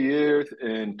for 3 years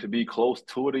and to be close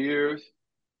 2 of the years,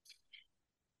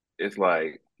 it's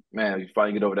like, man, you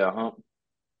finally get over that hump,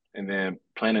 and then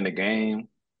playing in the game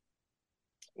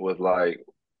was like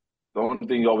the only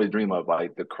thing you always dream of.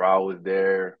 Like the crowd was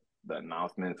there, the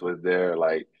announcements was there,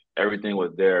 like everything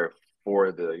was there for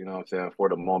you know what I'm saying, for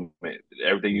the moment.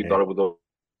 Everything you Yeah. thought it was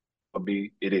gonna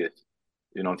be, it is.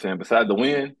 You know what I'm saying? Besides the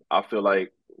win, I feel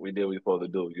like we did what we supposed to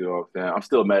do. You know what I'm saying? I'm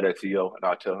still mad at CEO, and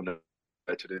I'll tell him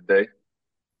that to this day.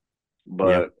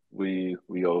 Yeah. But we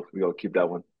go keep that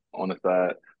one on the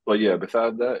side. But yeah,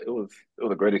 besides that, it was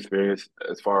a great experience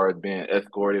as far as being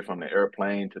escorted from the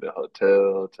airplane to the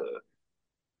hotel to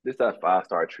just that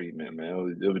 5-star treatment,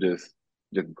 man. It was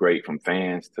just great, from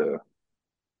fans to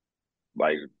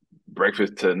like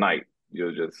breakfast to night. It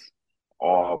was just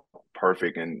all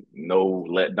perfect and no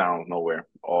letdowns nowhere.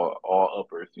 All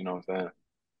uppers, you know what I'm saying?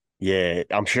 Yeah,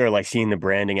 I'm sure like seeing the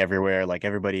branding everywhere, like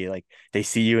everybody like they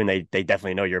see you and they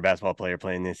definitely know you're a basketball player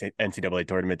playing this NCAA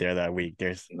tournament there that week.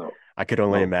 No, I could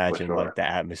only no, for imagine like sure. the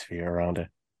atmosphere around it.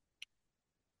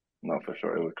 No, for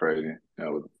sure. It was crazy. It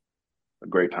was a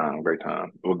great time, great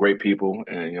time. With great people,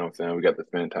 and you know what I'm saying? We got to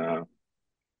spend time.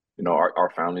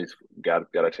 Our families got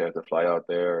a chance to fly out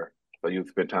there. So you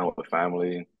spend time with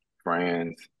family,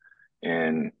 friends,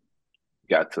 and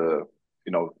got to,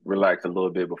 relax a little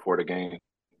bit before the game,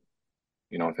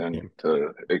 you know what I'm Yeah. saying,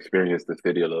 to experience the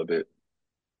city a little bit.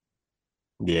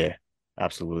 Yeah,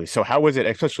 absolutely. So how was it,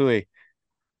 especially?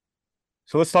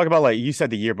 So let's talk about like you said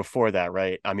the year before that,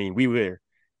 right? I mean, we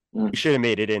Mm. should have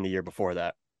made it in the year before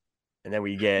that, and then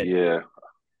we get Yeah,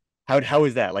 how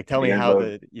is that? Like, tell me how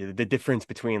D'Angelo. the difference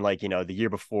between like the year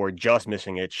before just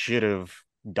missing it should have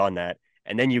done that,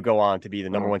 and then you go on to be the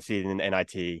number Uh, one seed in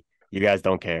NIT. You guys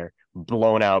don't care,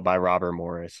 blown out by Robert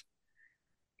Morris,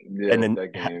 and yeah, then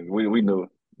that game. We knew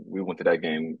we went to that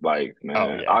game like, oh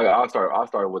man. yeah, I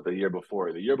started with the year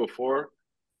before. The year before,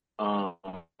 um,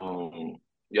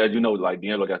 yeah, like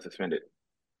D'Angelo got suspended,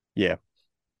 yeah,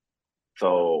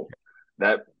 so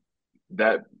that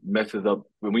that messes up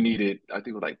when we needed. I think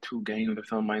it was like 2 games or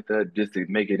something like that just to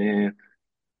make it in.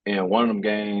 And one of them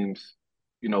games,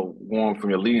 going from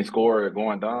your leading scorer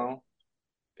going down,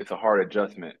 it's a hard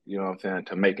adjustment. You know what I'm saying,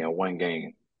 to make in one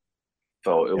game.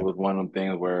 So it yeah, was one of them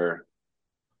things where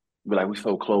we're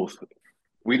so close.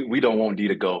 We don't want D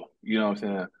to go. You know what I'm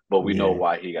saying? But we know yeah,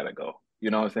 why he gotta go.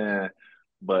 You know what I'm saying?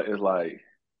 But it's like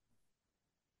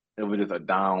it was just a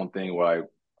down thing where like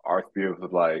our spirit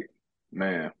was like,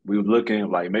 man, we were looking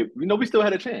like maybe we still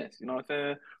had a chance. You know what I'm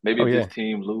saying? Maybe oh if this yeah,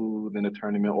 team lose in the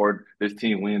tournament or this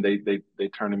team win they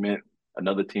tournament,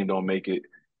 another team don't make it.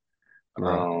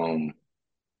 right. Um,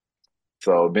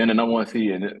 so being the number one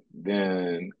seed, and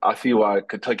then I see why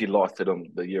Kentucky lost to them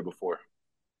the year before.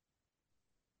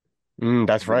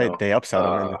 That's You right. know, They upset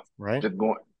him, and right. just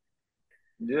going,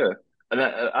 yeah. And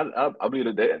I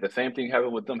believe that the same thing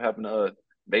happened with them happened to us.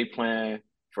 They playing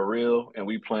for real, and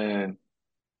we playing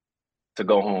to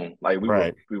go home. Like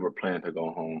Right. we were planning to go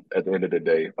home at the end of the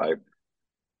day. Like,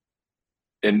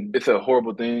 and it's a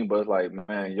horrible thing, but it's like,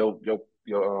 man, your I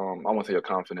won't say your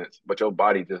confidence, but your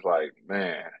body just like,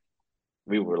 man,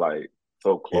 we were like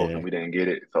so close Yeah. and we didn't get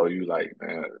it. So you like,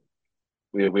 man,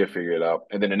 we'll figure it out.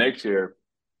 And then the next year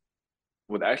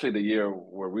was actually the year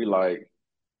where we don't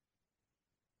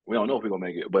know if we're gonna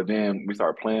make it. But then we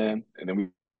start playing and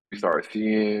then we start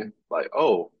seeing like,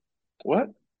 oh, what?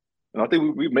 And I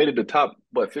think we made it the top,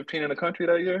 what, 15 in the country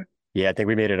that year? Yeah, I think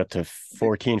we made it up to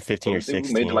 14, 15, or I think we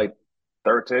made it 16. like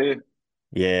 13.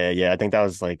 Yeah, yeah. I think that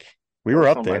was like we It were was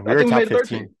up something there. like that. We I were think we top made it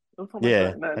 13. 15. It was something like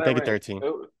Yeah, that. I That think at range. 13.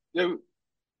 Yeah,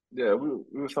 yeah,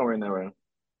 we were somewhere in that range.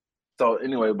 So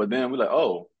anyway, but then we're like,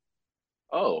 oh,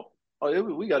 oh, yeah,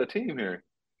 we got a team here.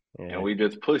 And Yeah. we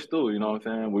just pushed through, you know what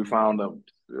I'm saying? We found them,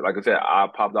 like I said, I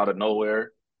popped out of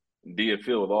nowhere. D and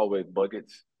Phil was always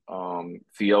buckets.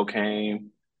 CO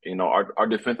came, our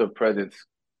defensive presence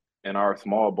and our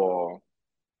small ball,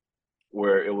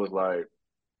 where it was like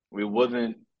we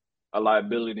wasn't a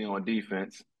liability on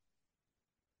defense,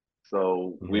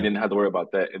 so we Yeah. didn't have to worry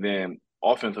about that. And then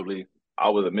offensively, I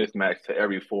was a mismatch to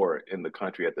every four in the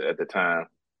country at the time,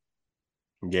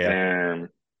 Yeah. and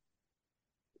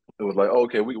it was like, oh,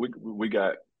 okay, we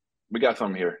got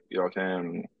something here, you know what I'm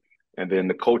saying? And then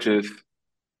the coaches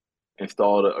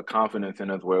installed a confidence in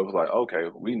us where it was like, okay,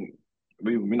 we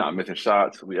not missing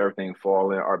shots, we everything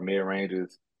falling, our mid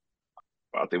ranges.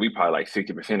 I think we probably like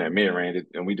 60% at mid range,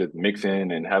 and we just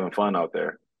mixing and having fun out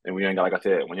there. And we ain't got, like I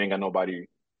said, when you ain't got nobody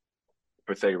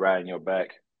per se riding your back,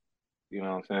 you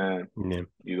know what I'm saying? Yeah.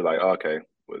 You like, okay.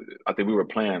 I think we were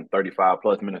playing 35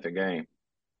 plus minutes a game.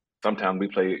 Sometimes we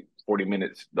played 40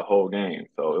 minutes the whole game.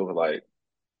 So it was like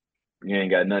you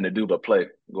ain't got nothing to do but play.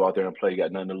 Go out there and play. You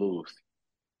got nothing to lose.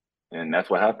 And that's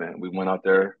what happened. We went out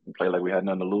there and played like we had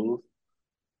nothing to lose,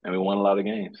 and we won a lot of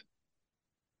games.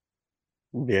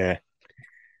 Yeah.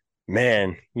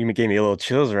 Man, you gave me a little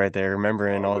chills right there,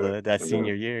 remembering All all good. that All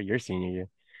senior good. year, your senior year.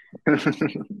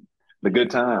 The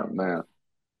good time, man.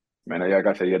 Man, like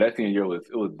I said, yeah, that senior year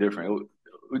it was different.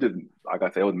 We just, like I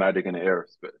said, it was magic in the air.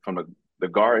 From the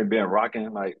Garden being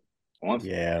rocking, like once,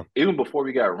 Yeah. even before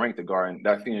we got ranked, the Garden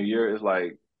that senior year is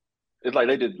like it's like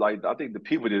they did, like I think the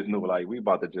people just knew like we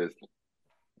about to just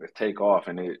take off,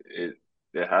 and it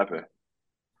happened.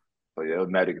 So yeah, it was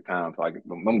magic times. Like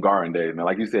them Garden days, man.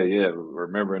 Like you said, yeah,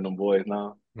 remembering them boys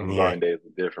now. Them Yeah. Garden days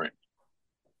were different.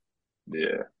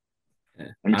 Yeah. Yeah.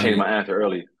 Let me I change mean, my answer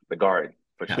early. The Garden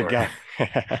for The sure. guy.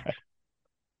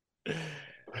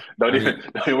 don't I even mean,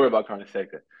 don't even worry about Carne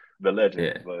Seca, the legend.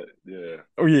 yeah. But yeah.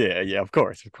 Oh yeah, yeah, of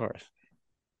course, of course.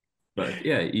 But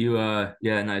yeah, you had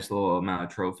a nice little amount of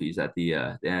trophies at the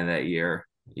end of that year.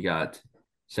 You got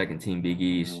second team Big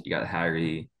East, Mhm. you got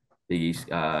Harry Big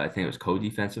East, I think it was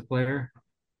co-defensive player,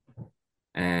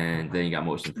 and then you got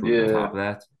most improved on Yeah, top of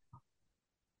that.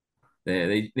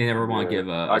 They never want to yeah. give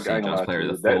I a ain't St. gonna John's lie to player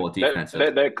the you. full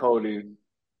defensive. That Cody,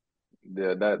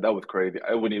 yeah, that was crazy.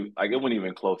 It wasn't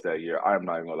even close that year. I'm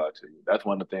not even gonna lie to you. That's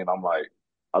one of the things I'm like,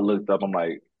 I looked up, I'm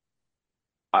like,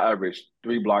 I averaged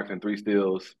 3 blocks and 3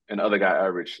 steals, and the other guy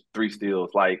averaged 3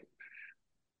 steals. Like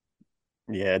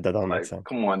Yeah, that don't make Like, sense.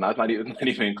 come on, that's not even not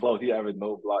even close. He averaged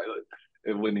no block.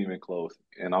 It wasn't even close.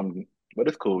 But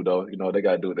it's cool though. You know, they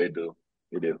gotta do what they do.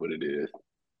 It is what it is.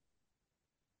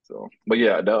 So, but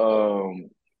yeah, the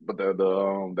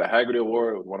Haggerty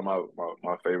Award was one of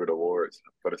my favorite awards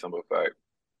for the simple fact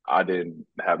I didn't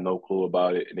have no clue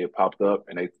about it, and it popped up,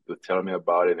 and they was telling me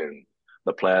about it, and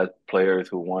the players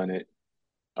who won it.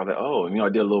 I was like, oh, I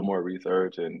did a little more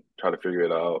research and try to figure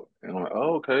it out, and I'm like,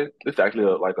 oh, okay, this is actually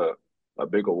a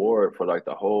big award for like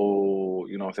the whole,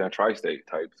 what I'm saying, tri-state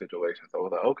type situation. So I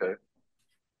was like, okay,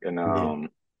 and Yeah.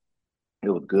 it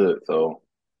was good. So.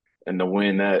 And to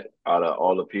win that out of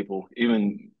all the people,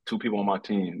 even two people on my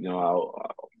team,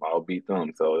 I'll beat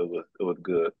them. So it was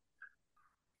good.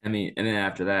 I mean, and then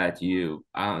after that,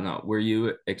 I don't know, were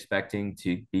you expecting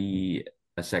to be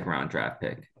a second round draft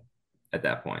pick at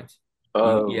that point?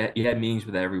 Uh, You had meetings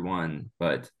with everyone,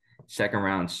 but second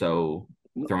round so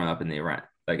thrown up in the round.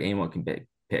 Like anyone can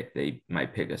pick. They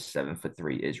might pick a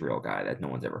 7'3" Israel guy that no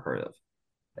one's ever heard of.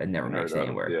 That never makes heard it of it.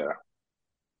 anywhere. Yeah.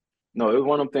 No, it was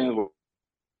one of them things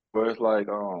where it's like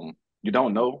you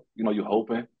don't know, you're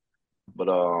hoping, but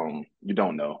you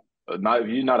don't know. Not if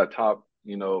you're not a top,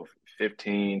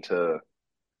 15 to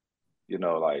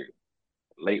like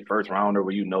late first rounder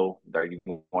where that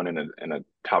you going in a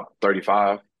top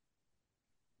 35.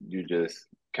 You just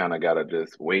kind of gotta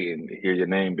just wait and hear your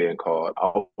name being called.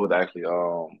 I was actually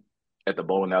at the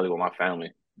bowling alley with my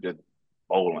family, just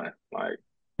bowling. Like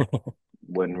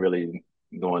wasn't really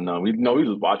doing nothing. We know we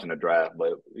was watching the draft,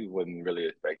 but we wasn't really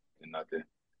expecting nothing.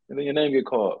 And then your name get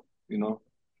called.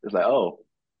 It's like oh,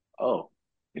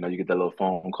 you get that little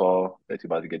phone call that you're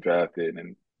about to get drafted,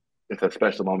 and it's a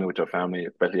special moment with your family,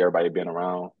 especially everybody being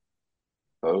around.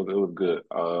 So it was good.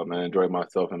 I enjoyed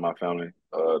myself and my family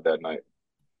that night.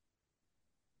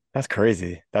 That's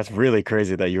crazy. That's really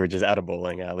crazy that you were just at a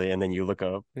bowling alley and then you look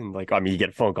up and like, I mean, you get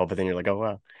a phone call, but then you're like, oh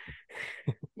wow.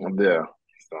 Yeah.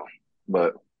 So,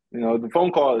 but the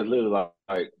phone call is literally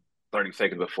like 30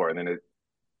 seconds before, and then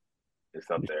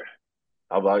it's up there.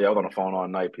 I was on the phone all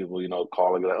night. People,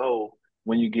 calling me like, "Oh,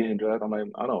 when you getting dressed?" I'm like,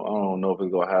 I don't know if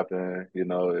it's gonna happen.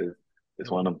 It's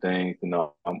one of them things.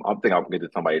 I'm thinking I'll get to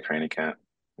somebody at training camp,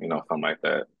 something like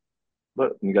that.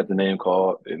 But you got the name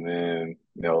called, and then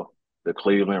the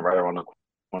Cleveland right around the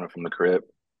corner from the crib.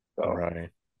 So Right.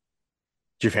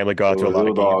 Did your family go it out to a was it lot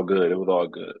of was all games? good. It was all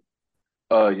good.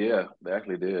 Yeah, they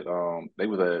actually did. They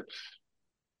was at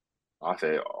I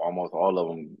say almost all of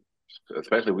them,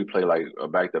 especially we played like a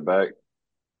back to back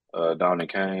down in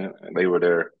Kane, and they were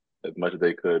there as much as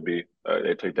they could be.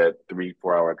 They took that 3-4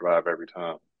 hour drive every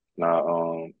time.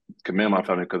 Now, commend my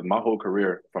family because my whole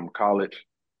career from college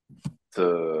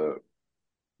to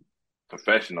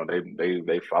professional,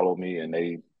 they followed me and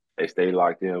they stayed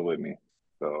locked in with me.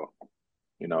 So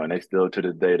and they still to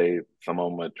this day some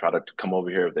of them would try to come over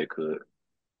here if they could.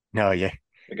 No, yeah.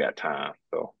 They got time,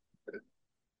 so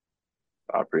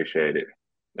I appreciate it.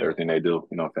 Yeah. Everything they do,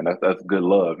 what I'm saying? That's good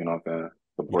love, what I'm saying?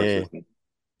 Support Yeah. system.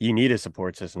 You need a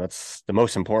support system. That's the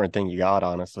most important thing you got,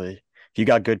 honestly. If you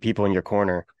got good people in your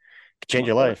corner, it could change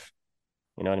No your facts. life.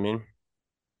 You know what I mean?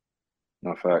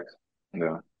 No facts.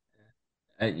 Yeah.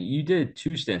 You did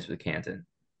two stints with Canton,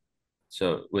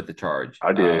 so with the charge.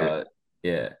 I did.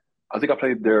 Yeah, I think I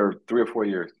played there 3 or 4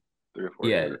 years. 3 or 4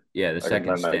 years. yeah. The I can second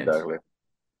remember that stint, exactly.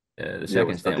 the Yeah,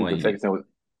 second I stint think when the you second stint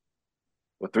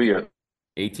was 3 years,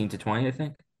 18 to 20, I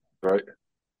think. right?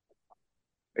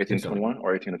 I 18 think to so. 21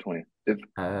 or 18 to 20. 20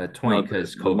 The,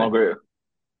 because the COVID. longer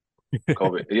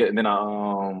COVID. Yeah, and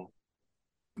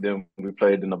then we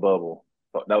played in the bubble.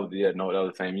 So that was no, that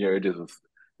was the same year. It just was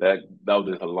that was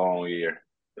just a long year.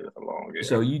 It was a long year.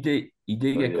 So you did But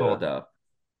get yeah. called up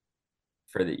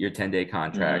for your 10-day hmm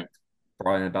contract,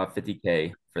 brought in about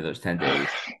 50K for those 10 days.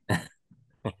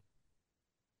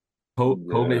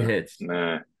 COVID Yeah, hits.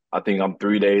 man. I think I'm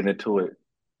 3 days into it.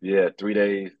 Yeah, 3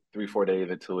 days, 3, 4 days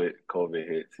into it, COVID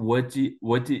hits.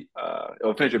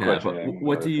 Finish your No, question,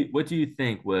 but yeah. what do you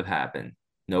think would have happened?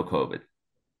 No COVID.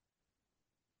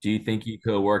 Do you think you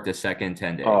could have worked a second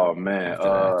 10-day Oh man. after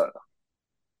that?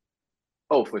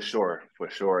 Oh, for sure, for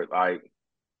sure. I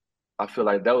feel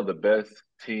like that was the best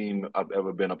team I've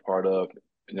ever been a part of,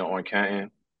 on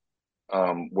Canton.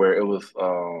 Where it was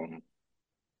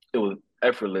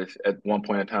effortless at one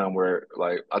point in time where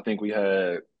like I think we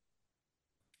had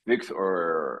 6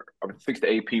 to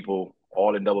 8 people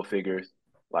all in double figures.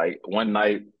 Like one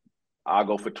night I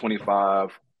go for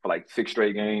 25 for like 6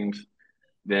 straight games.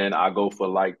 Then I go for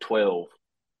like 12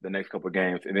 the next couple of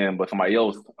games. And then but somebody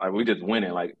else, like we just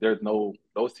winning. Like there's no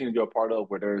those teams you're a part of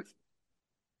where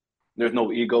there's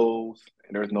no egos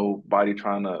and there's nobody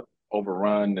trying to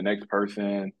overrun the next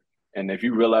person. And if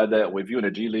you realize that, if you're in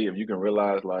the G League, if you can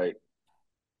realize like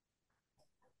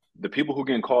the people who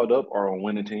getting called up are on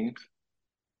winning teams,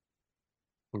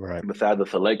 Right. besides a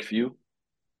select few,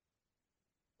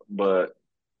 but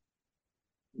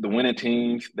the winning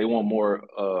teams, they want more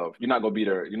of you're not gonna be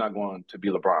there, you're not going to be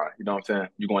LeBron. You know what I'm saying?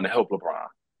 You're going to help LeBron.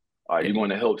 You're Yeah. going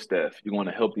to help Steph. You're going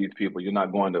to help these people. You're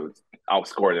not going to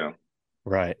outscore them.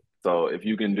 Right. So if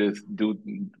you can just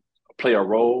play a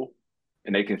role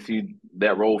and they can see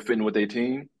that role fitting with their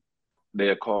team,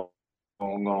 they'll call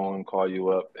you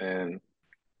up and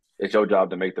it's your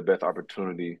job to make the best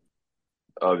opportunity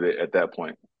of it at that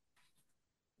point.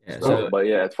 Yeah. So, So but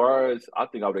yeah, as far as I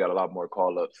think I would have got a lot more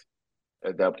call ups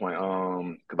at that point.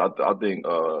 Because I think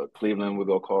Cleveland was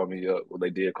gonna call me up. Well, they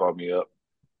did call me up.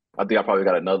 I think I probably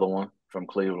got another one from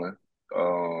Cleveland.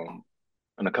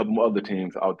 And a couple more other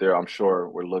teams out there, I'm sure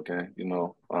we're looking.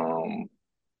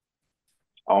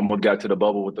 I almost got to the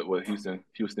bubble with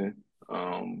Houston.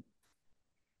 Um,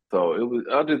 so it was.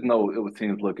 I just know it was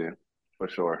teams looking for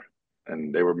sure,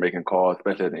 and they were making calls,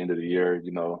 especially at the end of the year.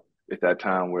 It's that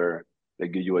time where they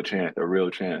give you a chance, a real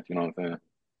chance. You know what I'm saying?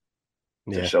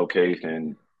 To Yeah. showcase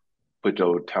and put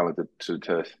your talent to the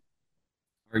test.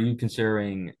 are you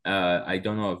considering I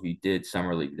don't know if you did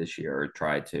summer league this year or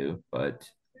tried to, but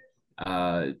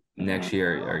next Mhm.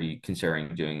 year are you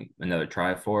considering doing another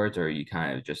try for it, or are you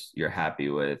kind of just you're happy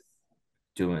with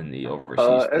doing the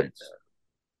overseas At, stints?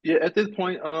 yeah, at this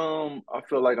point, I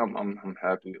feel like I'm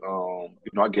happy.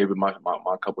 I gave it my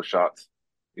couple shots.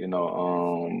 You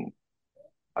know,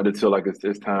 I just feel like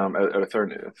it's time at a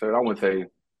certain. I wouldn't say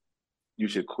you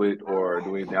should quit or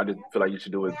do anything. I just feel like you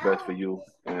should do what's best for you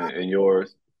and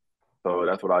yours. So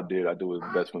that's what I did. I do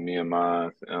what's best for me and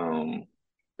mine.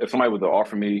 If somebody was to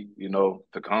offer me,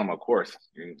 to come, of course,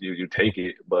 you take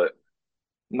it, but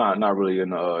not really in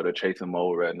the chasing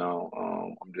mode right now.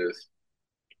 I'm just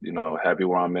happy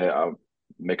where I'm at. I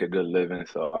make a good living,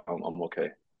 so I'm okay.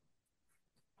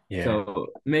 Yeah. So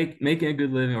making a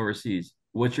good living overseas.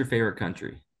 What's your favorite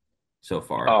country so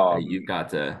far that you've Um, got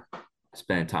to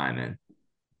spend time in?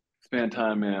 Spend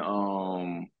time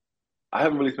in. I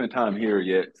haven't really spent time here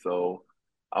yet, so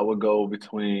I would go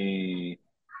between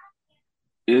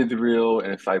Israel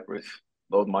and Cyprus.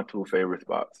 Those are my two favorite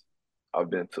spots I've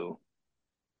been to.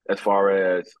 As far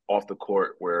as off the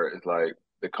court, where it's like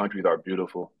the countries are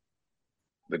beautiful,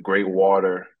 the great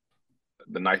water,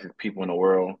 the nicest people in the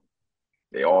world.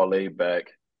 They all laid back.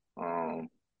 Um,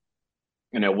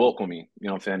 and they're welcoming. You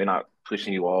know what I'm saying? They're not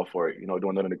pushing you off or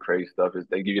doing none of the crazy stuff. Is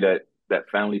they give you that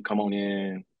family come on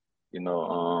in. You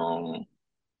know,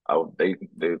 they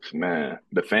man,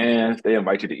 the fans they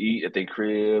invite you to eat at their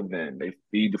crib and they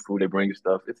feed the food. They bring you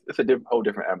stuff. It's a whole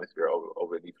different atmosphere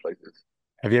over these places.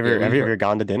 Have you Yeah, ever have we've you heard. ever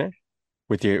gone to dinner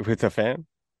with a fan?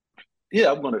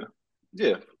 Yeah, I'm gonna.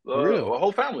 Yeah, Really? a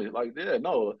whole family. Like, yeah,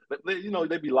 no,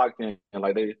 they be locked in.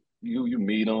 Like you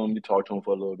meet them, you talk to them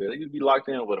for a little bit. You be locked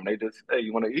in with them. They just, hey,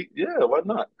 you want to eat? Yeah, why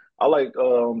not? I like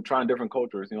trying different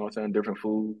cultures. You know what I'm saying? Different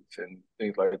foods and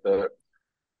things like that.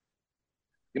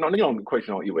 You don't of course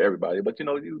you don't eat with everybody, but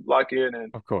you lock in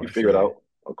and Of you course, figure it yeah. out.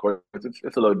 Of course,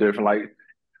 it's a little different. Like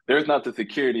there's not the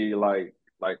security like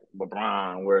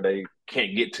LeBron where they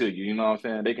can't get to you. You know what I'm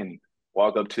saying? They can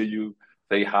walk up to you,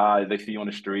 say hi, they see you on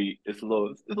the street. It's a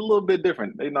little bit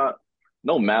different. They not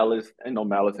no malice, ain't no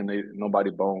malice, and nobody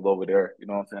bones over there. You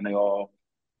know what I'm saying? They all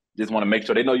just want to make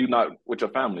sure they know you're not with your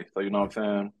family. So you know what I'm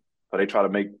saying? So they try to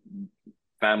make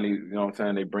family. You know what I'm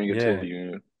saying? They bring it to Yeah.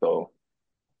 you. So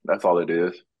that's all it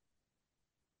is.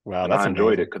 Wow, And that's I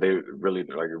enjoyed it amazing. because they really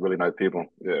like really nice people.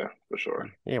 Yeah, for sure.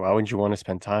 Yeah, why wouldn't you want to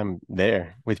spend time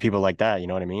there with people like that? You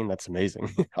know what I mean? That's amazing.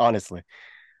 Honestly.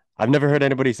 I've never heard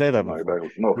anybody say that No,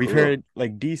 before. no, We've for real. heard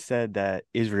like D said that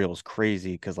Israel's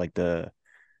crazy because like the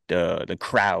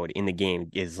crowd in the game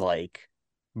is like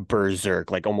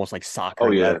berserk, like almost like Oh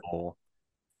soccer yeah, level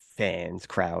fans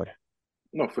crowd.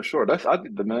 no, for sure. I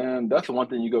think the man. That's the one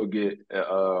thing you go get at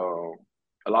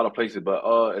a lot of places. But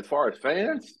as far as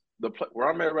fans, where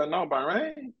I'm at right now,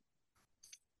 Bahrain,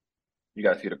 you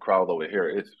guys see the crowd over here.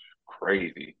 It's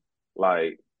crazy.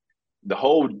 Like the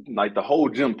whole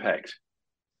gym packed,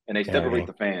 and they separate Dang.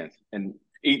 the fans, and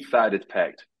each side is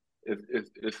packed.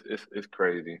 It's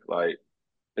crazy. Like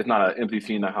it's not an empty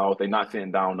seat in the house. They're not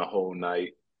sitting down the whole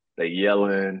night. They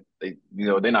yelling.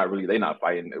 They're not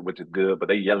fighting, which is good. But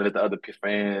they yelling at the other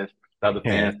fans. The other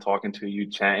Yeah. fans talking to you,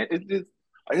 chanting. It's just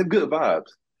it's good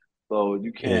vibes. So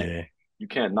you can't Yeah. you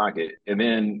can't knock it. And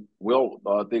then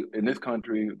in this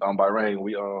country, Bahrain,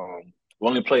 we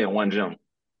only play in one gym.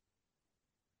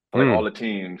 Like Hmm. all the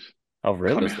teams Oh, So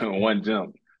come really? in one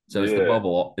gym. it's the Yeah.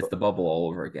 bubble. It's the bubble all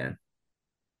over again.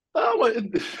 Not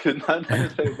in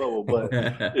the same bubble, but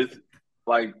it's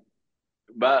like,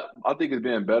 but I think it's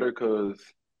being better because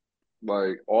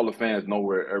like all the fans know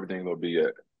where everything will be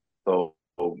at. So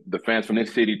the fans from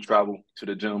this city travel to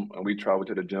the gym, and we travel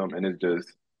to the gym, and it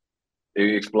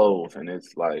explodes, and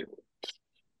it's like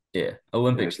Yeah,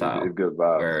 Olympic it's style, good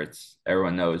vibes. where it's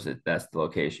everyone knows that that's the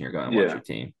location you're going to watch Yeah, your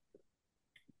team.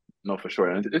 no, for sure.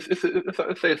 And it's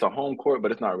say it's a home court,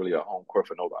 but it's not really a home court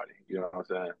for nobody. You know what I'm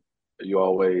saying? You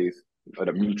always at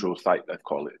a mutual site, let's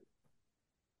call it.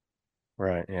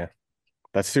 Right. Yeah.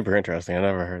 That's super interesting. I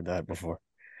never heard that before.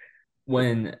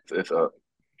 When It's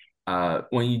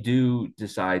when you do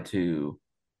decide to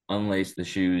unlace the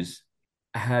shoes,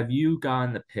 have you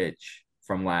gotten the pitch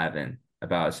from Lavin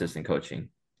about assistant coaching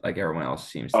like everyone else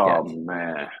seems to oh get?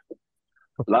 man,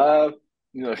 live.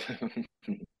 You know,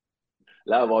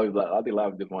 Lav always like I think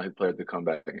Lav just want his players to come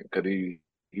back because he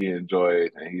enjoys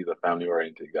and he's a family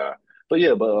oriented guy. So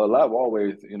yeah, but Lav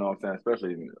always, you know what I'm saying,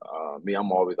 especially me,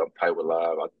 I'm always uptight with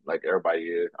Lav. Like everybody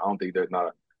is. I don't think there's not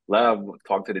a Lav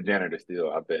talk to the janitor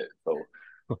still, I bet. So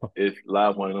if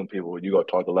Lav one of them people you go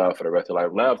talk to Lav for the rest of life.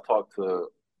 Lav talked to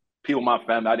people in my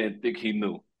family I didn't think he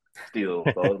knew still.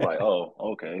 So it's like, oh,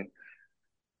 okay.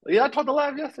 Yeah, I talked to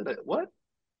Lav yesterday. What?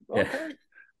 Yeah. Okay.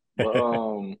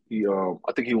 But he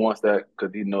I think he wants that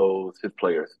because he knows his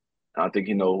players. And I think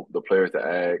he know the players to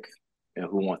ask and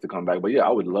who wants to come back. But yeah,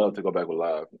 I would love to go back with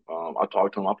Live. I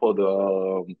talked to him. I pulled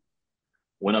the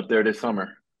went up there this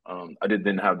summer. I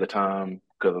didn't have the time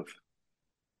because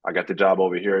I got the job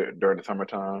over here during the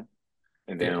summertime,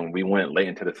 and Yeah. then we went late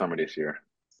into the summer this year.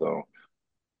 So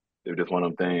it was just one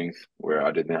of them things where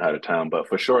I just didn't have the time. But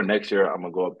for sure, next year I'm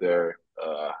gonna go up there,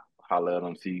 holler at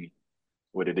them, see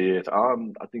what it is. I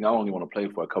think I only want to play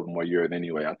for a couple more years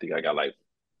anyway. I think I got like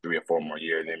 3 or 4 more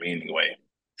years in me anyway.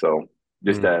 So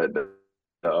just Mm.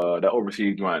 that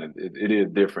overseas grind, it is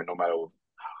different no matter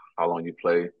how long you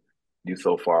play. You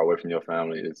so far away from your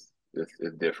family, it's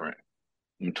different.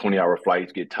 20-hour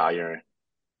flights get tiring.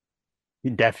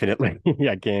 Definitely.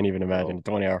 I can't even imagine a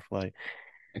So 20-hour flight.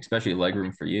 Especially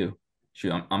legroom for you.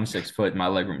 Shoot, I'm 6 foot. My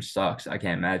legroom sucks. I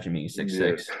can't imagine being six yeah,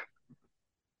 six.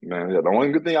 man. Yeah, the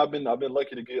only good thing I've been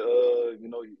lucky to get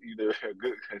either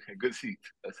good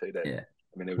seats. Let's say that. Yeah.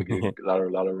 I mean, they would get a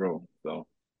lot of room. So.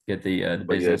 Get the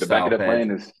But yeah, business the back of style that bed.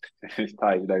 plane is it's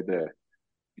tight like that.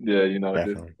 Yeah, just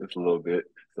Definitely. just a little bit.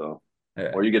 So,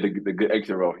 Yeah. or you get the good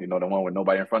exit row, the one with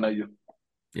nobody in front of you.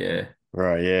 Yeah.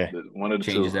 Right. Yeah. One of the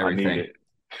two, Changes I need everything. it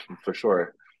for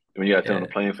sure. When you got to sit on the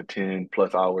Yeah. plane for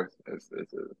 10+ hours, it's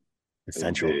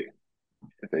Essential. big.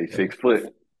 It's a Yeah. 6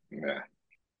 foot. Yeah,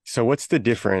 So what's the it's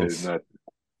difference? not.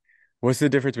 What's the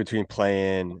difference between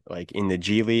playing like in the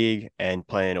G League and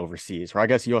playing overseas? Or I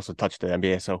guess you also touched the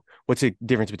NBA. So what's the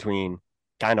difference between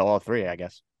kind of all three, I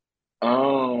guess?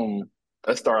 Um,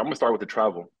 let's start. I'm gonna start with the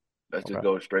travel. Let's just Okay.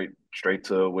 go straight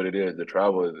to what it is. The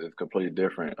travel is completely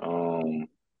different.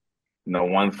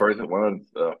 One's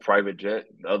private jet,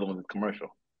 the other one's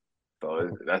commercial. So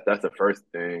that's the first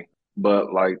thing.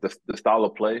 But like the style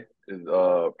of play is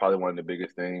probably one of the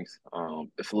biggest things.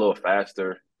 It's a little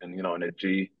faster, and in the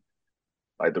G,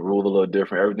 like the rules a little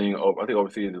different. Everything I think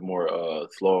overseas is more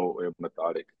slow and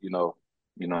methodic. What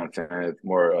I'm saying? It's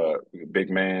more big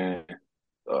man.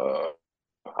 Uh,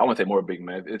 I wouldn't say more big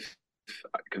man. It's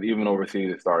because even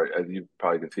overseas it started, as you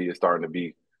probably can see, it's starting to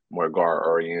be more guard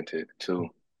oriented too.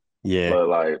 Yeah. But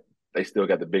like they still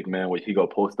got the big man where he go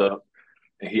post up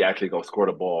and he actually go score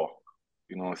the ball.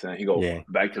 You know what I'm saying? He go Yeah.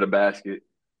 back to the basket.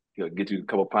 He'll get you a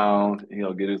couple pounds. And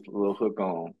he'll get his little hook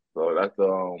on. So that's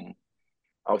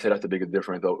I would say that's the biggest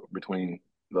difference though, between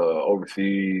the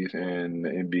overseas and the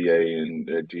NBA and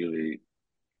the G League.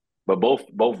 But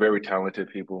both very talented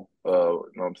people. You know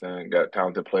what I'm saying? Got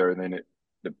talented players in it.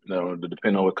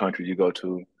 Depending on what country you go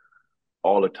to, I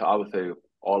would say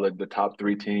all of the top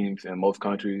three teams in most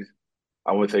countries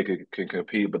I wouldn't say can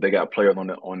compete, but they got players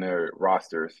on their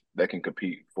rosters that can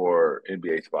compete for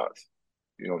NBA spots.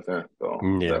 You know what I'm saying?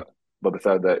 So Yeah. but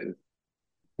besides that, it's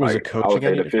Was the like I would coaching say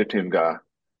any the different? 15th guy.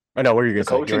 I know what are you gonna The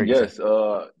say. You're coaching, gonna say.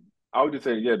 yes. I would just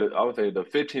say yeah. I would say the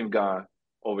 15th guy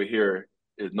over here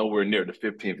is nowhere near the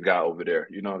 15th guy over there.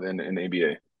 In the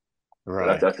NBA. So that's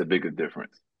Right. that's the biggest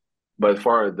difference. But as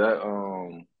far as that,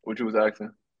 what you was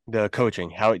asking? The coaching.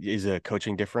 How is the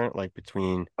coaching different? Like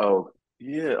between Oh,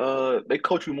 yeah, they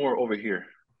coach you more over here.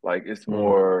 Like it's Mm.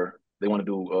 more they want to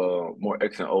do more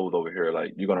X and O's over here.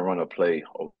 Like you're gonna run a play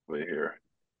over here.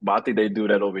 But I think they do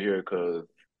that over here because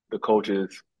the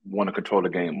coaches want to control the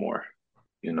game more.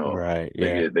 You know, Right, they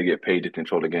yeah. get they get paid to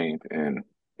control the game and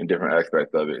in different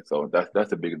aspects of it. So that's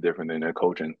the biggest difference in their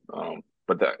coaching.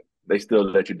 But that they still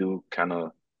let you do kind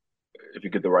of if you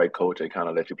get the right coach, they kind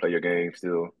of let you play your game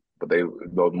still, but they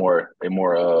more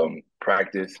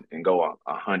practice and go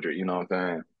 100. You know what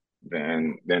I'm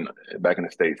saying? Than back in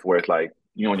the States where it's like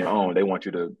you on your own. They want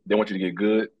you to get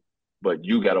good, but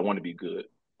you gotta want to be good.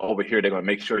 Over here, they're gonna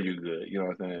make sure you're good. You know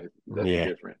what I'm saying? That's the Yeah,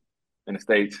 difference. In the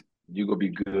States, you gonna be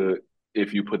good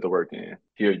if you put the work in.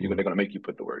 Here, they're gonna make you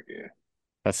put the work in.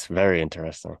 that's very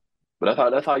interesting. But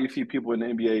that's how you see people in the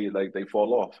NBA like they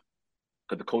fall off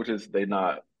because the coaches they're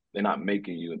not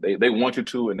making you. They want you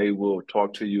to and they will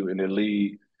talk to you in the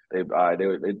league. But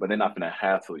they're not gonna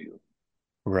hassle you.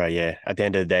 Right, yeah. At the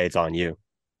end of the day, it's on you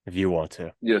if you want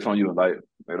to. Yeah, it's on you. Like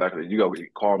exactly, you go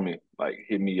call me, like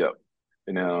hit me up.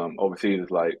 And overseas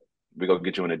it's like we go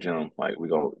get you in the gym, like we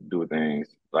go do things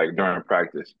like during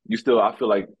practice. I feel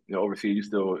like overseas you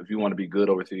still if you want to be good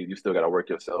overseas, you still got to work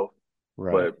yourself.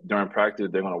 Right. But during practice,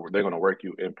 they're gonna work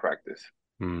you in practice.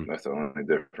 Hmm. That's the only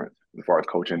difference as far as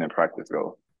coaching and practice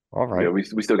go. All Yeah, right.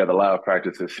 we still got a lot of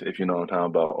practices if you know what I'm talking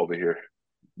about over here.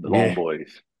 The long Yeah.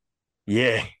 boys.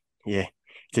 Yeah. Yeah.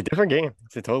 It's a different game.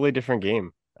 It's a totally different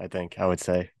game, I think, I would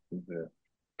say. Yeah.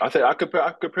 I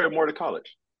compare it more to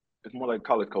college. It's more like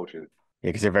college coaches. Yeah,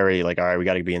 because they're very like, all right, we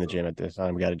got to be in the gym at this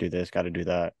time. We got to do this, got to do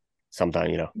that.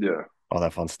 Sometimes, Yeah, all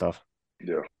that fun stuff.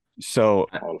 yeah, So,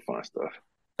 all the fun stuff.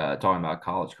 Talking about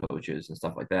college coaches and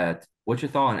stuff like that. What's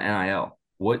your thought on NIL?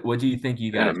 What do you think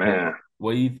you Yeah, guys man.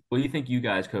 what do you think you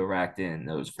guys could have racked in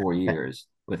those 4 years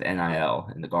with NIL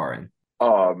in the Garden?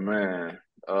 Oh man.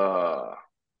 Uh,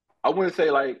 I wouldn't say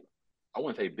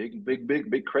big, big, big,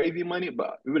 big crazy money,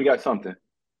 but we would have got something.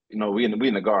 We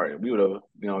in the garden. We would have,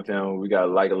 what I'm saying? We got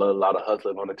like a lot of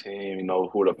hustlers on the team, who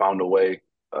would have found a way.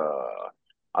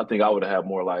 I think I would have had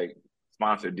more like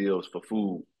sponsored deals for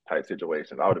food type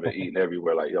situations. I would have been eating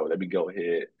everywhere, like, yo, let me go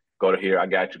to here, I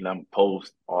got you, let me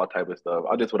post, all type of stuff.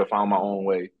 I just would have found my own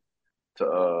way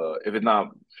to if it's not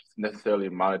necessarily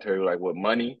monetary, like with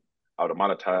money, I would have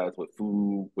monetized with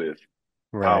food, with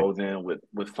right. housing,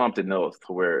 with something else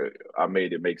to where I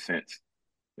made it make sense.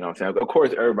 You know what I'm saying? Of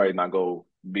course, everybody's not gonna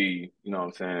be, what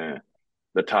I'm saying,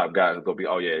 the top guy is gonna be,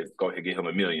 oh yeah, go ahead, get him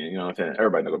a million. You know what I'm saying?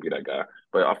 Everybody's not gonna be that guy.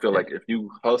 But I feel Yeah, like if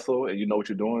you hustle and you know what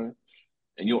you're doing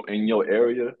and you in your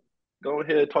area, go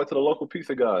ahead, talk to the local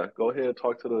pizza guy. Go ahead,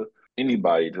 talk to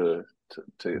anybody to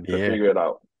Yeah. figure it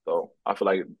out. So I feel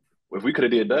like if we could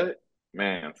have did that,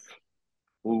 man,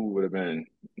 food would have been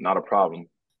not a problem.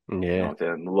 You know Yeah. what I'm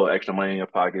saying? A little extra money in your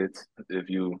pockets if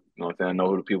you know what I'm saying, know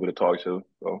who the people to talk to.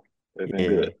 So it's been Yeah.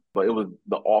 good. But it was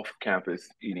the off campus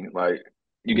eating. Like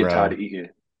you get tired Right. of eating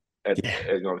at,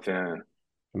 Yeah. you know what I'm saying,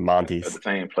 at Monty's. the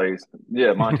same place.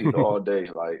 Yeah, Monty's all day.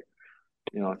 Like,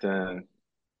 you know what I'm saying?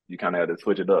 You kind of had to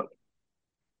switch it up.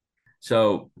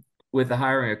 so with the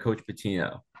hiring of Coach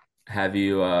Patino, have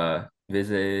you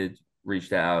visited,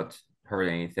 reached out, heard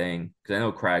anything? Because I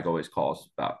know Craig always calls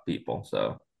about people.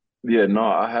 So Yeah, no,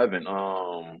 I haven't.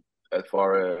 As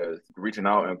far as reaching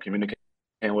out and communicating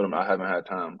with them, I haven't had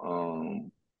time.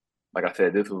 Like I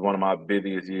said, this was one of my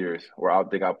busiest years where I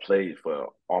think I played for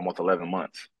almost 11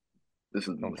 months. This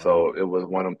is Oh, wow. so it was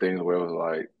one of them things where it was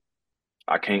like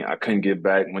I couldn't get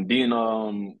back when Dean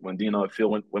Phil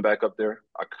went back up there.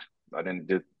 I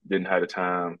didn't have the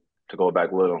time to go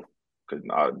back with him because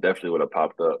I definitely would have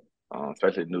popped up,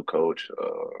 especially the new coach.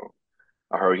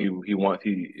 I heard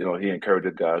he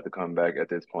encourages guys to come back at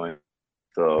this point.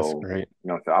 That's So great.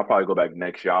 so I'll probably go back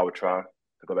next year. I would try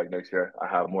to go back next year. I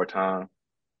have more time.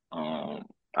 Um,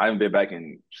 I haven't been back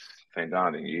in St.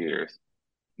 John in years.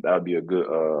 That would be a good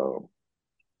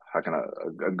how can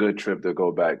a good trip to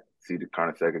go back, see the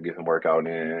Carnesecca, get some workout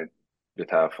in, just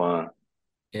have fun.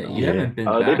 yeah, you Um, Yeah. haven't been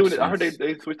they back doing it. I heard they since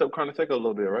they switched up Carnesecca a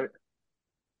little bit, right?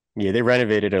 Yeah, they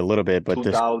renovated it a little bit, but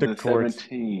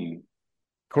the2017.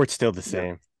 court's still the Yeah,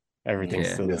 same. Everything's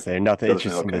yeah. still the yeah. same. Nothing. Still It's the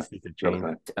same. just some of Okay. the seats have Still the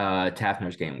changed. same.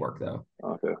 Tafner's game work though.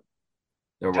 Okay.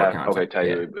 They're working Tap. on Okay. something. Tell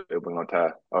Yeah, you it was on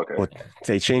tap. Okay. Well,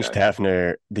 they changed Gotcha.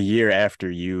 Tafner the year after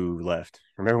you left.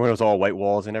 Remember when it was all white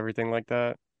walls and everything like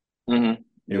that? It was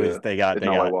Yeah. It's they not white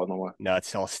got walls no more. no,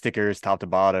 it's all stickers top to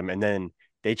bottom, and then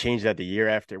they changed that the year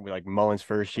after, like Mullen's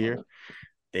first year. Okay.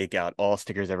 They got all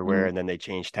stickers everywhere, Mhm. and then they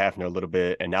changed Tafner a little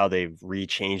bit, and now they've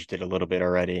rechanged it a little bit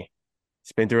already.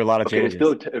 It's been through a lot of Okay. It's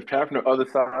still changes. if Tafner other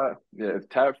side. Yeah. If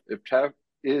Taf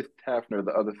is Tafner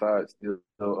the other side still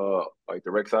like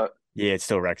the rec side. Yeah, it's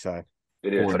still Rexide.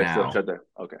 It is. for So they still now. shut there.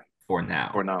 Okay. For For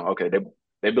now. now. Okay.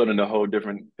 They building a whole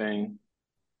different thing.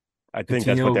 I think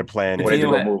that's what their Patino plan Or they is.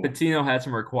 just Patino gonna had move them. Patino had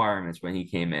some requirements when he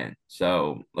came in.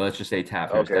 So let's just say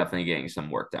Tafner is Okay. definitely getting some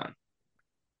work done.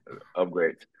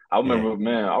 Upgrades. Yeah,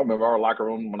 I remember our locker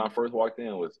room when I first walked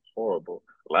in was horrible.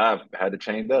 Live had to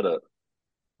change that up.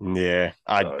 yeah.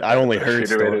 I So I only that heard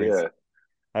shit ready, stories.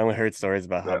 yeah. I only heard stories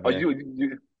about how Oh,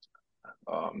 bad.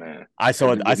 oh man, I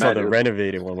saw the it,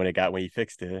 renovated one when he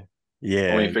fixed it. when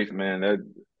Yeah. you fix, man, that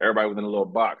everybody was in a little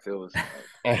box. It was.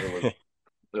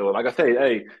 So, like I say,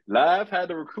 hey, Live had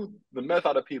to recruit the mess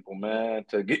out of people, man,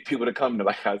 to get people to come to.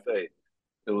 Like I say,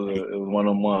 it was one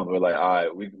of them ones where like, all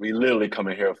right, we literally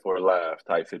coming here for a laugh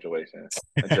type situation.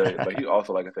 But he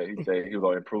also, like I said, he said he was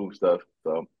gonna improve stuff.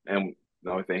 So, and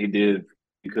the only thing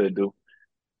he could do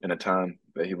in the time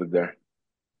that he was there.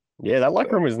 Yeah, that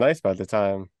locker So, room was nice by the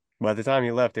time. By the time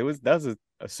he left, that was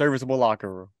a serviceable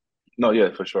locker room. no,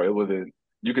 yeah, for sure, it wasn't.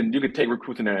 You could take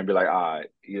recruits in there and be like, all right,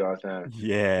 you know what I'm saying?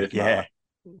 Yeah, It's yeah. not.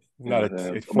 You know Not what I'm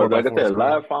saying? a four But by like I four said, squad.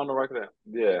 Live found the right,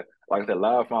 yeah, like I said,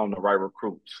 Live found the right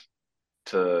recruits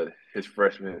to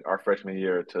our freshman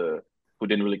year, to who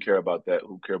didn't really care about that,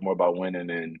 who cared more about winning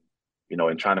and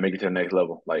and trying to make it to the next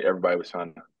level. Like everybody was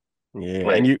trying to Yeah,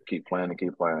 and you keep playing and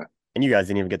keep playing. and you guys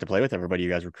didn't even get to play with everybody you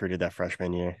guys recruited that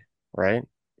freshman year, right?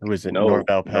 Who was it? Norvell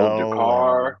No Pell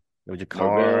Jakar, and Jakar.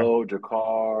 Norvell,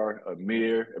 Jakar,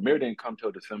 Amir. Amir didn't come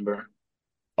till December.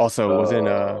 Also, wasn't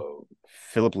Uh,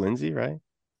 Philip Lindsay, right?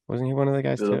 Wasn't he one of the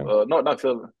guys Philip. too? No, not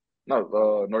Philip. No,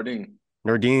 Nordine.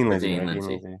 Dean Nordine Lindsay.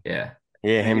 Lindsay. Yeah.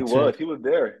 Yeah, And him too. he was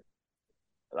there.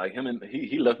 Like him and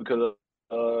he left because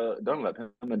of Dunlap.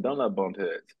 Him and Dunlap bumped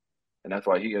heads, and that's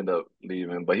why he ended up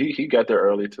leaving. But he got there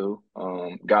early too.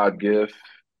 God's gift,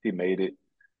 he made it.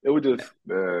 It was just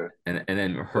And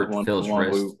then it was hurt one of the Phil's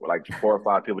ones where wrist. like 4 or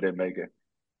 5 people didn't make it.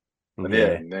 And yeah,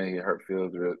 Yeah. and then he hurt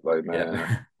Fields. Like Yep.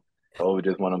 man, so it was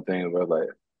just one of them things where like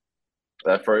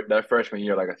that freshman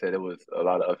year, like I said, it was a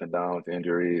lot of ups and downs,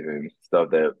 injuries, and stuff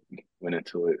that went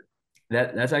into it.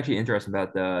 That's actually interesting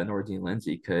about the Nordine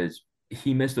Lindsay because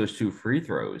he missed those two free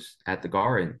throws at the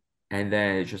Garden, and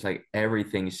then it's just like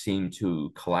everything seemed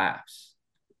to collapse.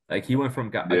 Like he went from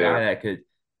a Yeah, guy that could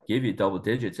give you double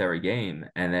digits every game,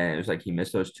 and then it was like he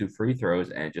missed those two free throws,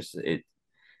 and it just it.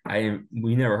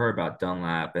 We never heard about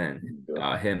Dunlap and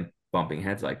him bumping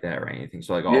heads like that or anything.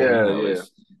 So like all we know yeah,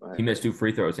 is he missed two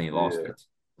free throws and he lost yeah. it.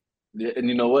 Yeah, and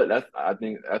you know what? I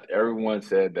think that's everyone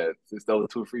said that since those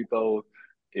 2 free throws,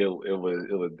 it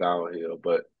was downhill.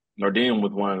 But Nordin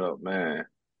was one of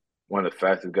the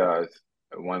fastest guys,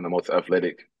 one of the most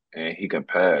athletic, and he can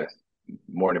pass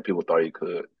more than people thought he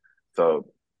could. So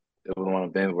it was one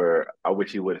of the things where I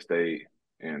wish he would have stayed,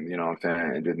 and you know what I'm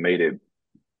saying, and just made it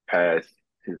past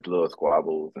his little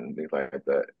squabbles and things like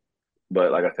that.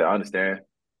 But like I said, I understand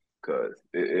because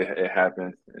it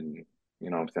happens, and you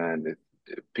know what I'm saying.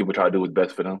 People try to do what's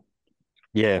best for them.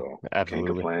 Yeah, So can't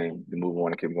absolutely. complain. You move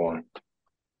on and keep going.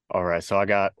 All right, so I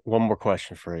got one more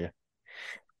question for you.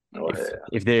 Go ahead.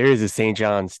 If there is a St.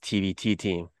 John's TBT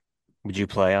team, would you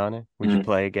play on it? Would you Mm.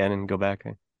 play again and go back?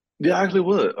 Yeah, I actually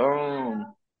would.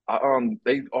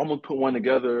 They almost put one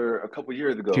together a couple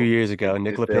years Two ago. years ago,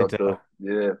 It failed to.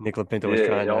 Yeah, Was yeah.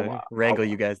 trying to wrangle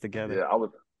you guys together. Yeah,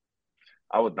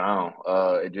 I was down.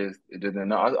 It just didn't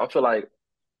know. I feel like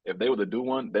if they were to do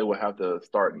one, they would have to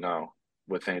start now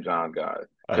with St. John guys.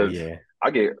 Oh Because yeah.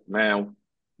 man,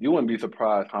 you wouldn't be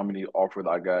surprised how many offers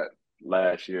I got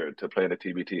last year to play in the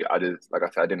TBT. Like I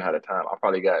said, I didn't have the time. I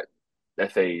probably got,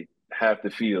 let's say, half the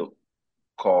field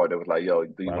called that was like, yo,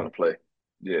 do you want Wow. to play?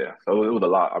 Yeah. So it was a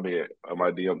lot. I mean, on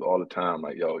my DMs all the time,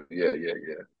 like, yo, yeah, yeah,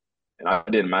 yeah. And I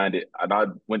didn't mind it. And I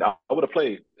would have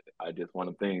played. I just one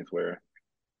of the things where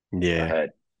I Yeah.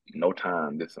 had no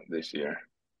time this year.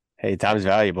 Hey, time's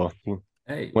valuable.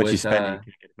 Hey, Once you spend it, you can't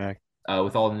get it back.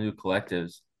 with all the new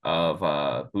collectives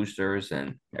of boosters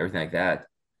and everything like that,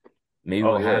 maybe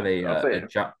Oh we'll yeah, have I'll say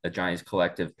it. a Giants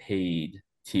collective paid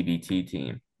TBT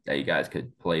team that you guys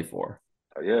could play for.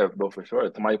 Yeah, but for sure.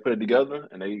 If somebody put it together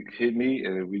and they hit me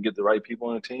and we get the right people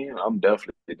on the team, I'm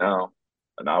definitely down.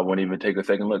 And I wouldn't even take a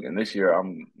second look. And this year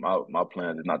my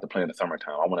plan is not to play in the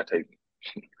summertime. I want to take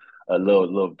a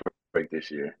little break this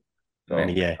year. Man,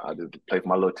 So Yeah. I just play for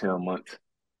my little 10 months.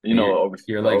 You and know,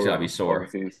 your legs gotta be sore.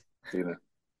 overseas season.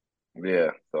 Yeah.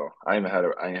 So I ain't had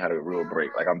a real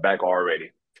break. Like I'm back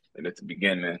already. And it's the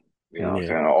beginning, you know what I'm Yeah.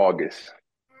 saying, of August.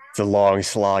 It's a long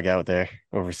slog out there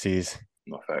overseas.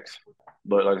 No facts.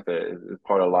 But like I said, it's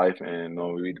part of life, and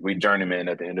we journeyman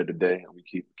at the end of the day, and we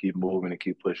keep moving and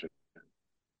keep pushing.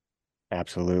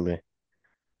 Absolutely.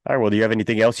 All right. Well, do you have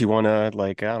anything else you want to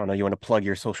like? I don't know. You want to plug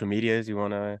your social medias? You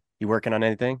working on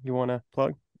anything you want to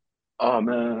plug? Oh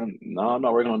man, no, I'm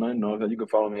not working on nothing. No, you can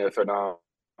follow me at Ferdinand,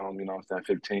 you know what I'm saying,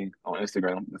 15 on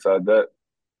Instagram. Besides that,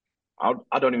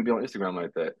 I don't even be on Instagram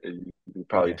like that. You can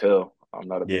probably Okay. tell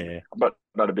Yeah. I'm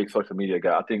not a big social media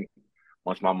guy. I think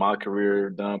once my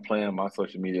career done playing, my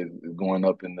social media is going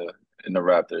up in the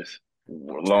Raptors,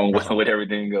 along with Oh, with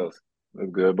everything else. That's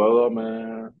good, brother,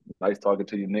 man. Nice talking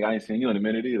to you, nigga. I ain't seen you in a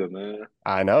minute either, man.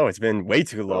 I know it's been way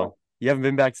too long. So You haven't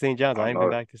been back to St. John's. I I ain't been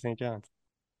know back to St. John's.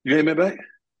 you ain't been back.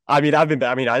 I mean, I've been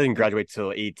back. I mean, I didn't graduate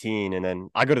till 18, and then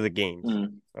I go to the games.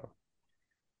 Mm. So,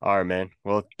 all right, man.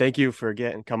 Well, thank you for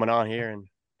coming on here and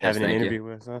Yes, having an thank you. interview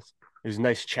with us. It was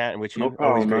nice chatting with No you.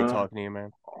 Always problem, great man. talking to you,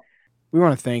 man. We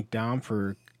want to thank Dom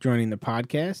for joining the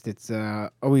podcast. It's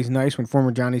always nice when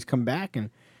former Johnnies come back and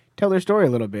tell their story a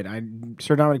little bit.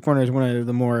 Sir Dominic Corner is one of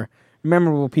the more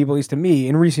memorable people, at least to me,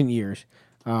 in recent years,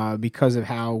 because of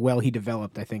how well he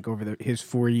developed, I think, over his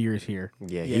 4 years here.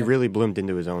 Yeah, he really bloomed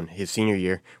into his senior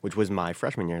year, which was my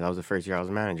freshman year. That was the first year I was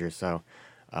a manager. So,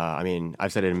 I mean,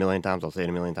 I've said it a million times. I'll say it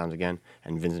a million times again.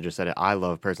 And Vincent just said it. I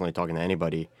love personally talking to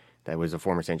anybody that was a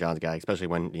former St. John's guy, especially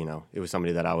when it was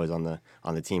somebody that I was on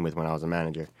the team with when I was a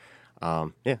manager.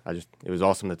 Yeah, it was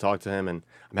awesome to talk to him, and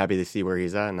I'm happy to see where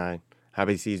he's at, and I'm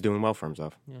happy to see he's doing well for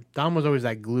himself. Yeah. Dom was always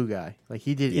that glue guy. Like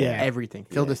he did everything.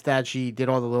 Filled the stat sheet, did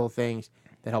all the little things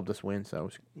that helped us win. So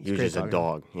He was just a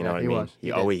dog. You know what I mean?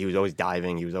 He was always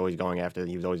diving. He was always going after.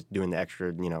 He was always doing the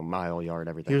extra, mile, yard,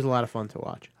 everything. He was a lot of fun to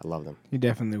watch. I loved him. He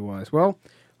definitely was. Well,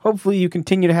 hopefully you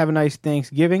continue to have a nice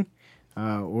Thanksgiving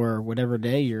or whatever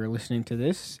day you're listening to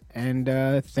this. And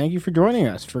thank you for joining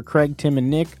us. For Craig, Tim,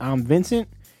 and Nick, I'm Vincent.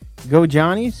 Go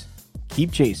Johnnies.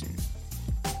 Keep chasing.